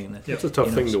kept saying. It's a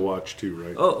tough thing to watch too,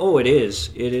 right? Oh, it is.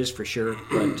 It is for sure.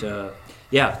 But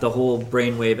the whole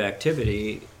brainwave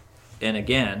activity, and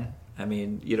again, I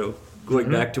mean, going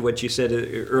back to what you said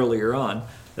earlier on,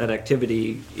 that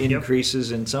activity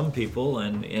increases in some people,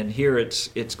 and here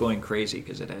it's going crazy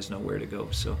because it has nowhere to go.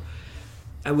 So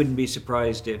I wouldn't be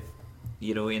surprised if,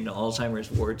 in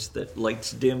Alzheimer's wards, that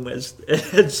lights dim as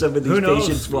some of these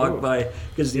patients walk by,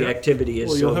 because the activity is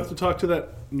so... Well, you'll have to talk to that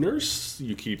nurse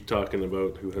you keep talking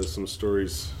about who has some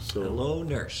stories. So. Hello,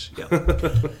 nurse.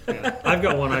 Yeah. I've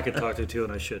got one I could talk to, too,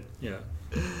 and I should.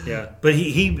 Yeah. But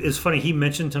he it's funny, he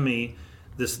mentioned to me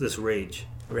this rage.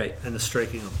 Right. And the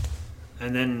striking him.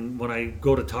 And then when I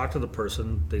go to talk to the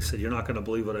person, they said, you're not going to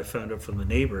believe what I found out from the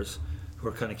neighbors who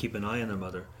are kind of keeping an eye on their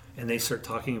mother. And they start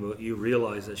talking about, you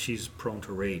realize that she's prone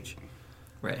to rage.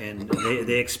 Right. And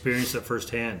they experienced it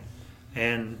firsthand.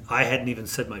 And I hadn't even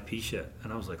said my piece yet.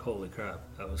 And I was like, holy crap.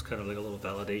 That was kind of like a little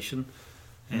validation.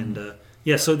 And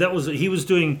so that was, he was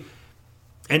doing,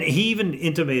 and he even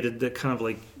intimated that kind of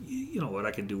like,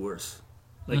 I could do worse.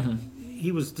 Like,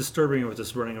 he was disturbing her with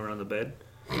just running around the bed.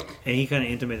 And he kind of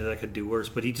intimated that I could do worse.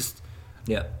 But he just,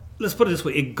 let's put it this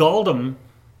way, it galled him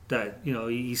that,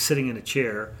 he's sitting in a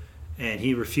chair and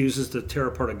he refuses to tear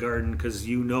apart a garden because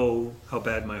how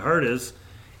bad my heart is,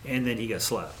 and then he got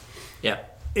slapped. Yeah.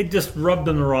 It just rubbed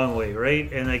him the wrong way,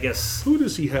 right? And I guess... Who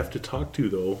does he have to talk to,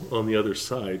 though, on the other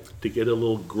side to get a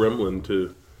little gremlin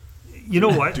to... You know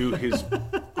what? Do his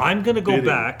I'm going to go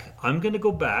back,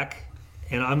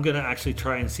 and I'm going to actually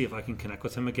try and see if I can connect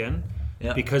with him again.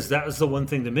 Yeah. Because that was the one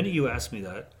thing, the minute you asked me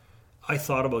that, I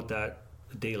thought about that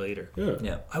a day later.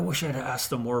 Yeah. I wish I'd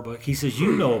asked him more about it. He says,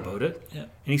 you know about it. Yeah. And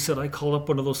he said, I called up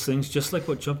one of those things, just like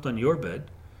what jumped on your bed,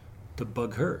 to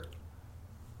bug her.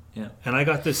 Yeah. And I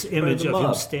got this image of him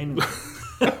mob. standing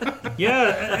there.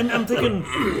 Yeah, and I'm thinking...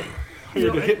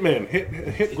 You're the hitman,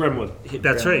 hit gremlin.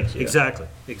 That's right. Yeah.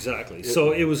 Exactly.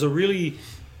 So it was a really...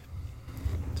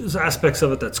 There's aspects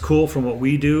of it that's cool from what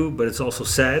we do, but it's also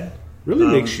sad. Really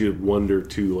makes you wonder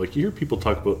too. Like you hear people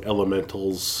talk about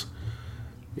elementals,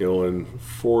 and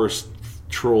forest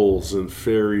trolls and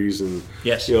fairies, and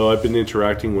Yes. I've been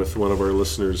interacting with one of our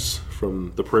listeners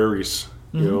from the prairies,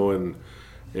 and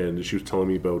she was telling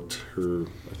me about her.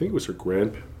 I think it was her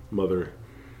grandmother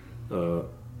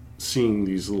seeing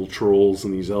these little trolls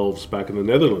and these elves back in the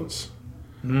Netherlands,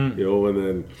 and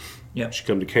then. Yeah. She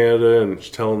come to Canada and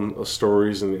she's telling us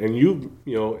stories, and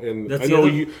and That's I know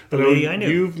the lady I knew.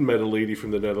 you've met a lady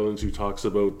from the Netherlands who talks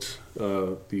about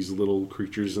these little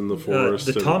creatures in the forest.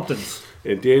 The Tomptons.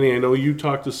 And Danny, I know you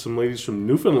talked to some ladies from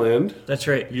Newfoundland That's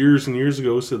right. years and years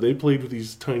ago. So they played with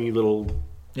these tiny little,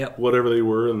 Yep. whatever they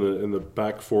were in the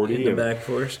back 40. In the back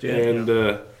forest, yeah.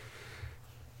 And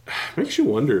makes you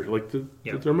wonder, like that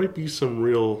there might be some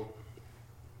real,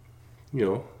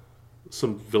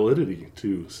 some validity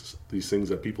to these things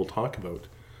that people talk about.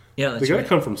 Yeah, that's They got to right.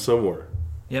 come from somewhere,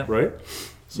 Yeah. right?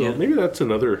 So Yeah. maybe that's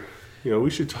another, we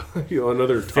should talk,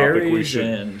 another topic Fairies we should,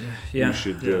 and we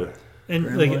should And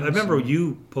Gremlins like I remember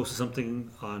you posted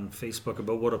something on Facebook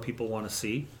about what do people want to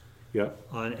see,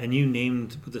 and you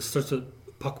named the sorts of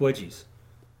puck wedgies.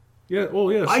 Yeah. Oh,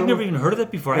 yeah. I'd never even heard of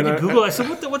that before. I had to Google. I said,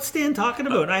 "What's Stan talking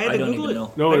about?" And I had to don't Google even it.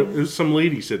 know. No, it was some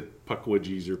lady said puck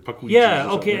wedgies or puck wedgies. Yeah,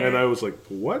 or something, okay. And I was like,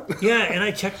 what? Yeah, and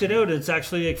I checked it out. It's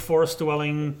actually like forest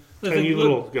dwelling, Tiny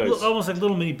little guys. almost like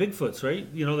little mini Bigfoots, right?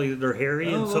 They're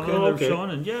hairy and some of them are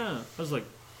showing. And yeah, I was like,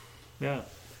 yeah.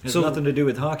 Has nothing to do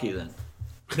with hockey then.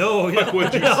 No, yeah.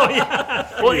 No,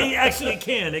 yeah. Well, it actually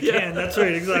can. It can. That's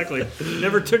right. Exactly.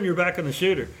 Never turn your back on the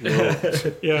shooter.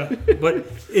 Yeah. But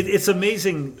it's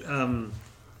amazing.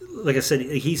 Like I said,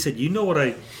 he said, you know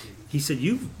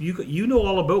you know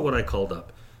all about what I called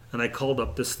up, and I called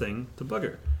up this thing to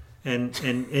bugger, and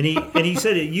he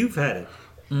said you've had it.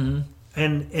 Mm-hmm.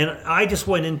 And I just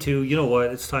went into, you know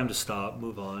what, it's time to stop,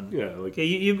 move on. Yeah, like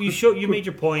you made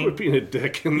your point. Quit being a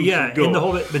dick and Yeah, go. in the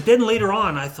whole bit. But then later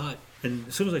on, I thought, and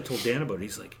as soon as I told Dan about it,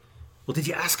 he's like, "Well, did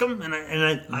you ask him?" And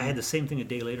I had the same thing a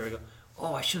day later. I go,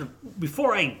 "Oh, I should have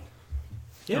before I."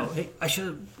 Yeah, hey, I should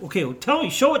have. Okay, well, tell me,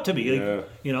 show it to me. Like,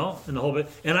 and the whole bit.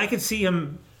 And I could see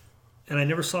him, and I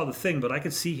never saw the thing, but I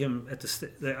could see him at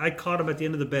the. I caught him at the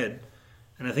end of the bed,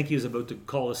 and I think he was about to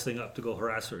call this thing up to go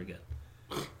harass her again.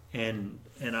 And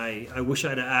I wish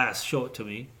I'd have asked, show it to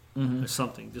me, or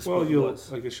something. Just what it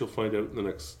was. I guess you'll find out in the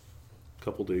next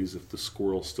couple days if the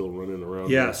squirrel's still running around.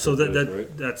 Yeah, so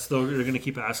right? that's they're going to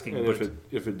keep asking. And but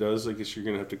if it does, I guess you're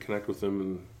going to have to connect with them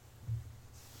and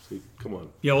say, "Come on."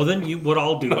 yeah, well then what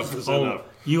I'll do Enough is is enough.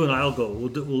 you and I'll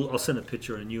go. I'll send a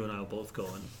picture, and you and I'll both go,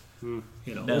 and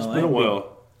No, It's been a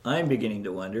while. I'm beginning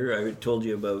to wonder. I told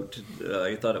you about.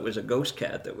 I thought it was a ghost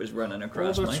cat that was running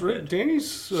across my That's right. bed. Danny's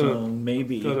So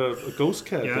maybe, got a ghost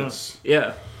cat. Yeah. That's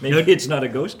maybe it's not a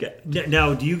ghost cat.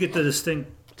 now do you get the distinct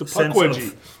a puck sense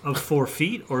wedgie. of 4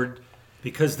 feet, or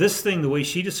because this thing, the way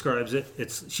she describes it,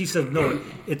 she said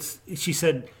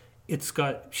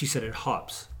it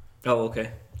hops. Oh,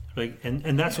 okay. Like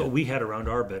and that's what we had around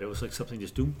our bed. It was like something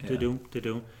just doom to doom to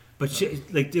doom. But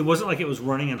it wasn't like it was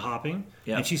running and hopping.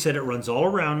 Yeah. And she said it runs all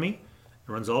around me.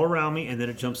 It runs all around me, and then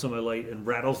it jumps on my light and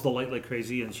rattles the light like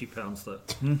crazy, and she pounds the.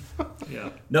 Yeah.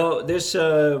 No, this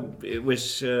it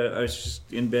was. I was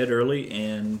just in bed early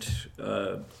and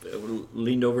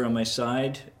leaned over on my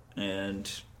side,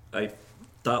 and I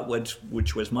thought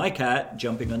which was my cat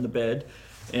jumping on the bed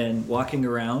and walking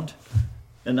around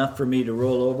enough for me to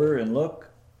roll over and look,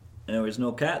 and there was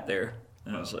no cat there,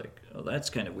 and I was like, "Oh, that's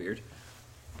kind of weird."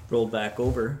 Rolled back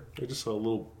over, I just saw a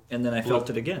little. and then I felt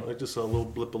it again. I just saw a little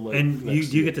blip of light. And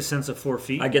next to you get the sense of 4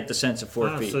 feet. I get the sense of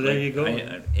 4 feet. So there you go.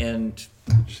 And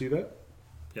Did you see that?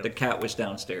 Yep. the cat was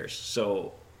downstairs,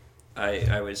 so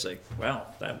I was like, "Wow,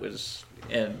 that was."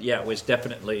 And yeah, it was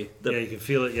definitely Yeah, you can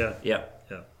feel it. Yeah. yeah.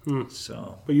 Yeah.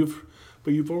 So But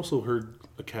you've also heard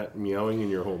a cat meowing in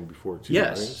your home before too.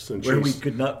 yes, right? Since where we she's-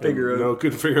 could not figure out. No,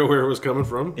 couldn't figure out where it was coming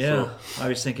from. Yeah, So. I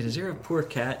was thinking, is there a poor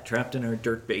cat trapped in our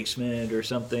dirt basement or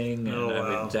something? And Oh, I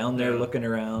wow. was down there Yeah. looking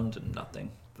around and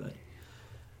nothing.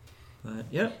 But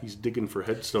yeah. He's digging for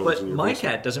headstones. But in your my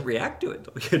basement. cat doesn't react to it.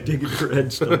 Though. Digging for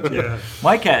headstones. Yeah.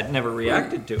 My cat never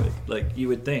reacted to it, like you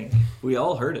would think. We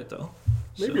all heard it though.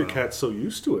 Maybe So, your cat's so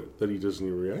used to it that he doesn't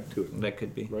even react to it. That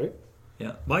could be. Right?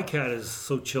 Yeah. My cat is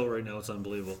so chill right now; it's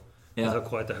unbelievable. Yeah. How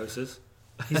quiet the house is.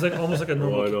 He's like almost like a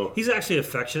normal. I know. He's actually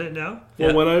affectionate now.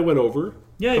 Well, when I went over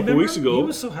a couple weeks ago, he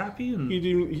was so happy, and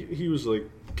he was like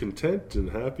content and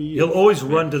happy. He'll always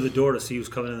run to the door to see who's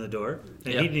coming in the door,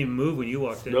 and he didn't even move when you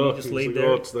walked in. No, he just he's laid like, there.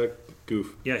 Oh, it's that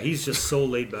goof. Yeah, he's just so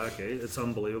laid back. It's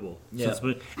unbelievable. Yeah.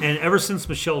 And ever since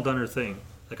Michelle done her thing,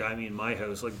 like I mean, my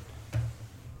house, like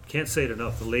can't say it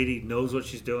enough. The lady knows what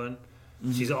she's doing.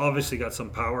 Mm-hmm. She's obviously got some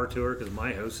power to her because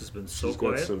my house has been so She's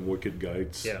quiet. got some wicked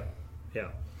guides. Yeah.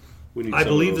 I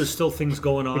believe there's still things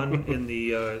going on in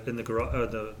the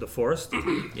the forest. Have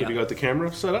you got the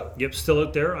camera set up? Yep, still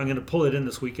out there. I'm going to pull it in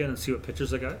this weekend and see what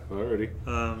pictures I got. Alrighty.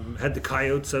 Had the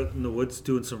coyotes out in the woods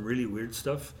doing some really weird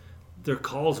stuff. Their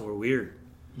calls were weird.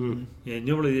 Hmm. Yeah,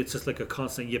 normally it's just like a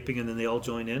constant yipping and then they all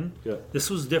join in. Yeah. This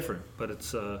was different, but it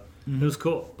was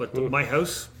cool. But my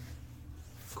house,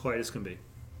 quiet as can be.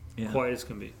 Yeah. Quiet as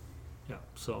can be. Yeah.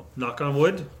 So knock on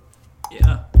wood.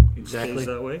 Yeah, exactly. Stays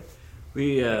that way.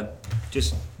 We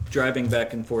just driving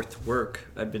back and forth to work.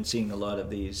 I've been seeing a lot of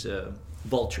these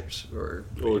vultures, or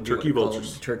turkey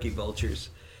vultures. Turkey vultures,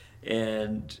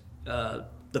 and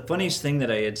the funniest thing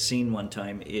that I had seen one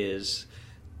time is,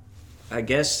 I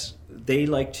guess they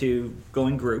like to go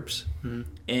in groups,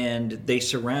 and they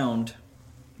surround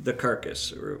the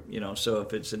carcass, or so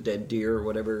if it's a dead deer or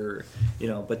whatever,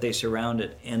 but they surround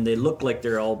it, and they look like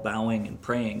they're all bowing and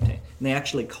praying, and they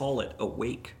actually call it a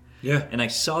wake. Yeah. And I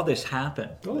saw this happen.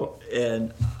 Oh.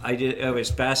 And I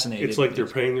was fascinated. It's like they're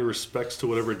paying their respects to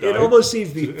whatever died. It almost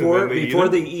seems before they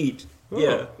they eat. Oh.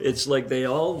 Yeah. It's like they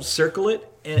all circle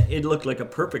it, and it looked like a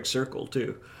perfect circle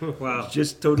too. Wow. It's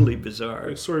just totally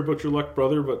bizarre. Sorry about your luck,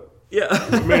 brother, but Yeah.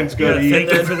 the man's got to eat.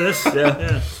 Thank you for this.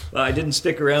 Yeah. Well, I didn't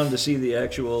stick around to see the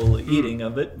actual eating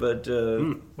of it, but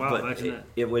Wow, but imagine that.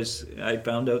 it was. I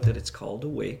found out that it's called a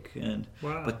wake, and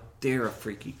Wow. but they're a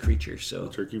freaky creature. So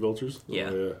Turkey vultures? Yeah.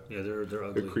 Oh, Yeah, they're They're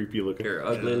ugly. creepy looking. they're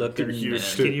ugly looking, They're huge, and,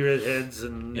 too. Skinny red heads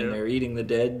and they're eating the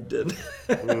dead.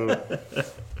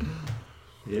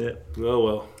 Yeah. Oh,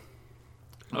 well.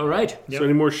 All right. So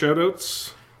any more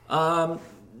shout-outs?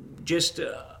 Just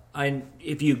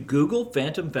if you Google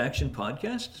Phantom Faction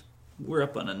Podcast, we're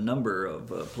up on a number of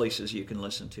places you can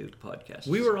listen to podcasts.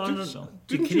 We were on the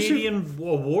Didn't you Canadian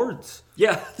Awards.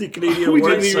 Yeah, the Canadian We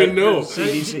Awards didn't even site, know. the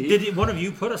CDC. Did one of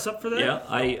you put us up for that?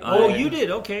 Yeah, You did.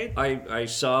 Okay. I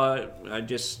saw. I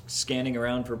just scanning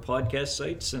around for podcast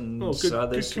sites and Oh, saw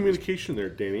good this. communication there,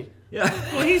 Danny. Yeah,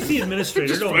 Well, he's the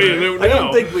administrator. Don't Finding worry. out I now.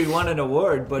 don't think we won an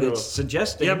award, but it's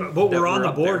suggesting. Yeah, but that we're on the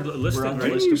up board there. listing, We're on the right?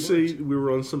 Didn't list you of say we were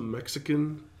on some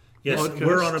Mexican Yes, podcast?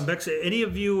 we're on a Mexican. Any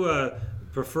of you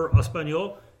prefer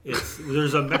Espanol?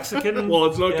 There's a Mexican. Well,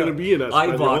 it's not going to be in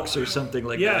Espanol. iVox or something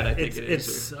like yeah, that. I think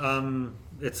it's on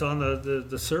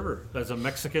the server as a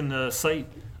Mexican site.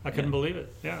 I couldn't believe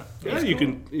it. Yeah. Yeah, you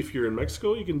can. If you're in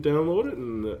Mexico, you can download it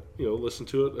and listen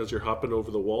to it as you're hopping over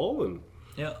the wall and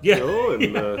Yeah.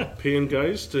 Yeah. paying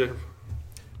guys to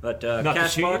But Not to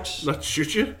shoot you? Castbox, not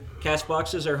shoot you.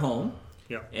 Castbox is our home.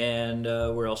 Yeah. And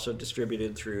we're also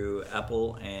distributed through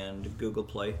Apple and Google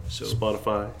Play. So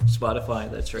Spotify.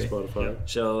 That's right. Spotify.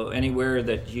 So anywhere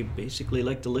that you basically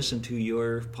like to listen to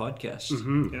your podcast.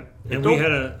 Mm-hmm. Yeah. And we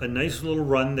had a nice little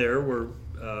run there where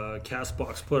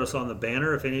Castbox put us on the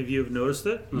banner, if any of you have noticed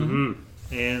it. Mm-hmm.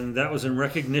 And that was in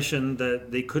recognition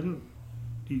that they couldn't,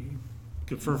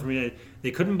 confirm for me,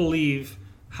 they couldn't believe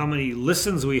how many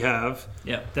listens we have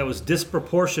Yeah. that was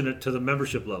disproportionate to the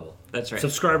membership level. That's right.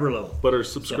 Subscriber level. But our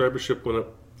subscribership went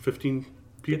up 15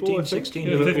 people. 15, I think, 16.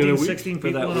 in a 15, week. 16 For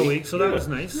people that in a week. week, so that Yeah. was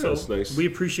nice. Yeah, So that's nice. we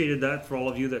appreciated that for all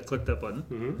of you that clicked that button.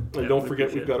 And don't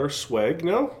forget, we've got our swag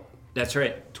now. That's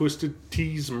right.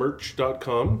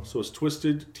 TwistedTeesMerch.com. So it's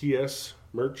Twisted TS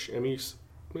Merch, MERCH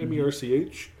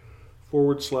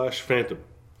 /Phantom.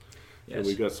 Yes. And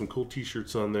we got some cool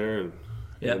T-shirts on there, and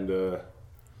Yeah. and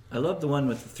I love the one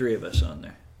with the three of us on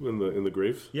there. in the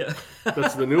grave. Yeah.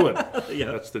 That's the new one.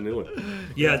 Yeah. That's the new one.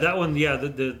 Yeah, that one. Yeah,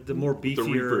 the more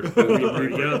beefier, Reaper. The Reaper.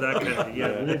 yeah, that kind of a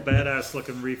little badass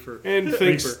looking reefer. And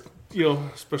thanks, Reaper.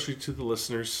 especially to the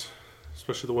listeners,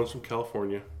 especially the ones from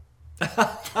California.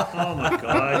 Oh my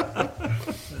god!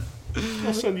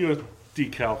 I'll send you a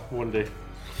decal one day.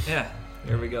 Yeah.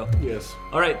 There we go. Yes.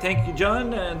 All right. Thank you,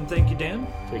 John, and thank you, Dan.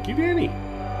 Thank you, Danny.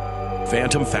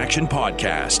 Phantom Faction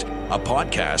Podcast, a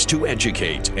podcast to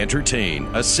educate, entertain,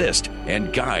 assist,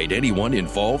 and guide anyone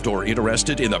involved or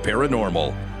interested in the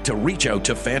paranormal. To reach out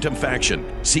to Phantom Faction,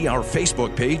 see our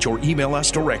Facebook page or email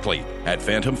us directly at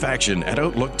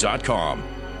phantomfaction@outlook.com.